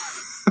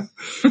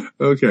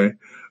 Okay.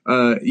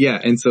 Yeah.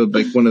 And so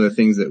like one of the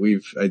things that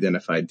we've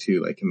identified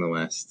too, like in the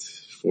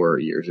last 4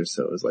 years or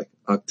so, is like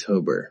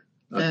October.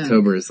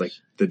 October is like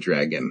the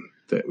dragon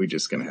that we're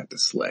just going to have to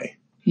slay.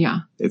 Yeah.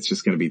 It's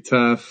just going to be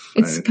tough.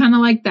 It's kind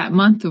of like that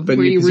month of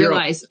where you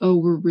realize,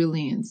 we're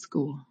really in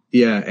school.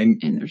 Yeah. And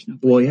there's no,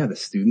 well, yeah, the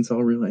students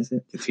all realize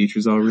it. The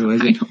teachers all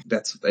realize it.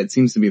 It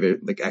seems to be the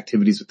like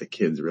activities with the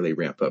kids really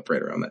ramp up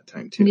right around that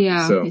time too.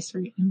 Yeah. So, they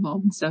start getting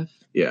involved and stuff.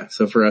 Yeah.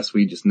 So for us,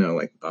 we just know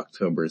like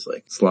October is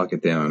like, let's lock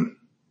it down.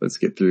 Let's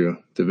get through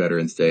to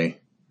Veterans Day,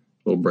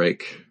 little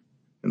break.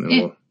 And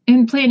then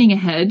and planning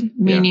ahead,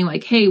 meaning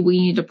like, hey, we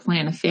need to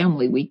plan a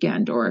family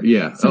weekend or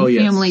some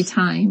family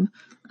time.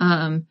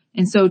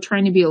 And so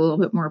trying to be a little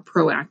bit more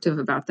proactive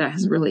about that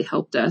has really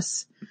helped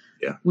us.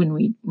 Yeah. When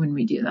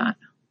we do that.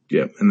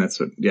 Yeah. And that's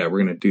we're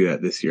going to do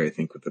that this year, I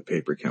think, with the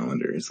paper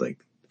calendar. Is like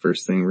the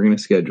first thing we're going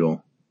to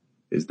schedule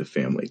is the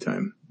family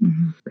time.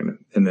 Mm-hmm.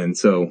 And then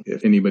so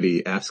if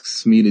anybody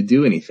asks me to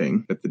do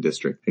anything at the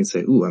district, I can say,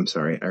 I'm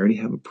sorry, I already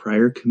have a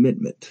prior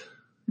commitment.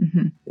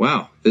 Mm-hmm.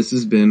 Wow. This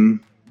has been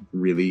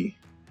really,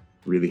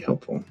 really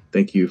helpful.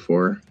 Thank you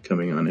for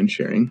coming on and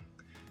sharing.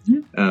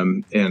 Mm-hmm.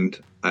 And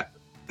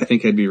I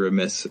think I'd be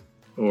remiss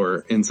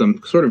or in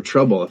some sort of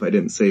trouble if I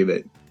didn't say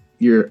that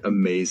you're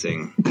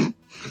amazing.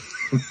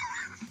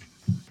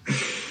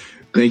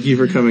 Thank you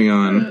for coming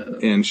on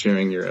and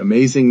sharing your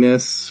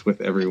amazingness with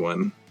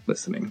everyone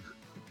listening.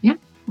 Yeah,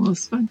 well,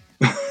 it's fun.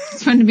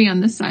 It's fun to be on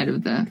this side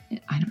of the,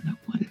 I don't know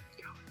what it's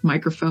called,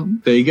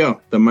 microphone. There you go,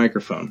 the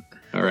microphone.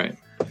 All right,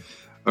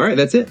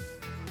 that's it.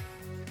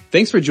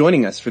 Thanks for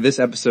joining us for this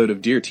episode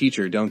of Dear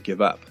Teacher, Don't Give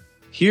Up.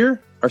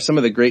 Here are some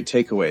of the great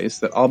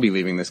takeaways that I'll be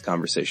leaving this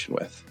conversation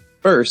with.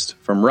 First,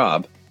 from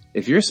Rob,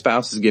 if your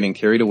spouse is getting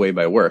carried away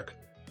by work,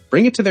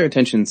 bring it to their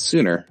attention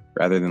sooner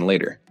rather than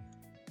later.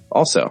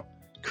 Also,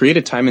 create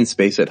a time and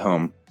space at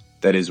home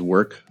that is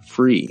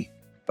work-free,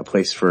 a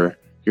place for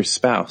your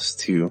spouse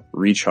to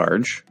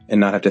recharge and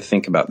not have to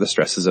think about the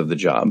stresses of the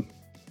job.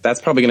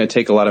 That's probably going to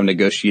take a lot of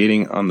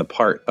negotiating on the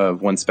part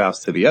of one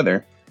spouse to the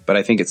other, but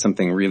I think it's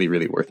something really,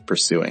 really worth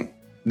pursuing.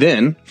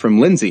 Then,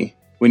 from Lindsay,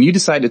 when you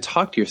decide to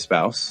talk to your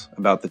spouse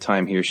about the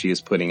time he or she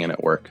is putting in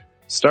at work,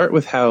 start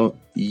with how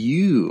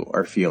you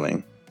are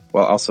feeling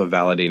while also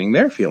validating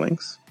their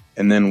feelings,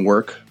 and then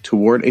work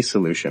toward a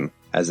solution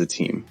as a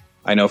team.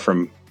 I know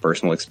from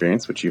personal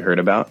experience, which you heard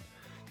about,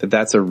 that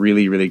that's a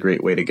really, really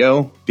great way to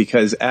go,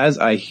 because as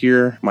I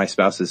hear my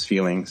spouse's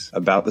feelings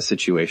about the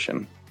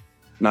situation,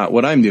 not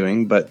what I'm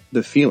doing, but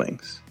the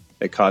feelings,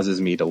 it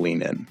causes me to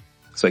lean in.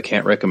 So I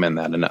can't recommend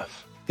that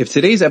enough. If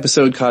today's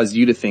episode caused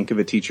you to think of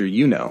a teacher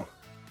you know,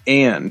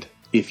 and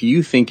if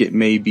you think it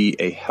may be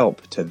a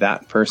help to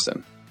that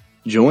person,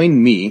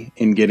 join me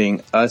in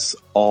getting us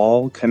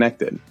all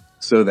connected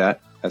so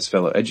that, as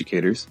fellow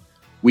educators,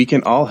 we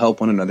can all help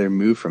one another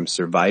move from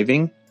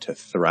surviving to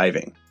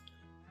thriving.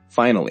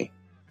 Finally,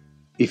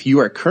 If you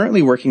are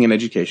currently working in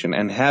education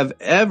and have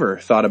ever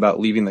thought about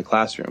leaving the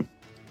classroom,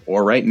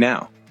 or right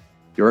now,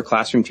 you're a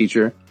classroom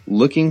teacher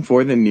looking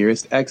for the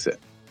nearest exit,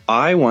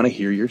 I want to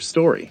hear your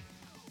story.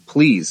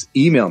 Please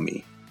email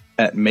me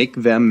at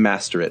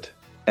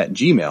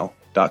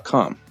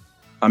makethemmasterit@gmail.com.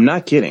 I'm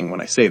not kidding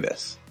when I say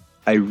this.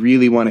 I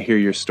really want to hear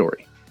your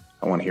story.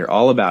 I want to hear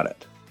all about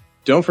it.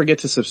 Don't forget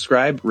to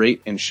subscribe,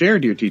 rate, and share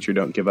Dear Teacher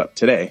Don't Give Up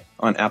today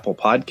on Apple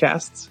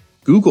Podcasts,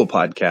 Google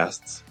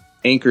Podcasts,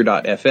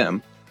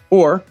 Anchor.fm,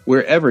 or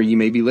wherever you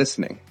may be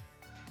listening.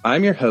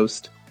 I'm your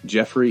host,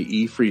 Jeffrey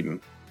E. Frieden,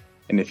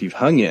 and if you've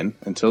hung in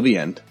until the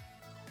end,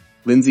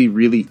 Lindsay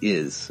really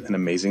is an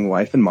amazing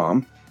wife and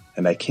mom,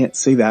 and I can't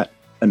say that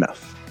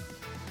enough.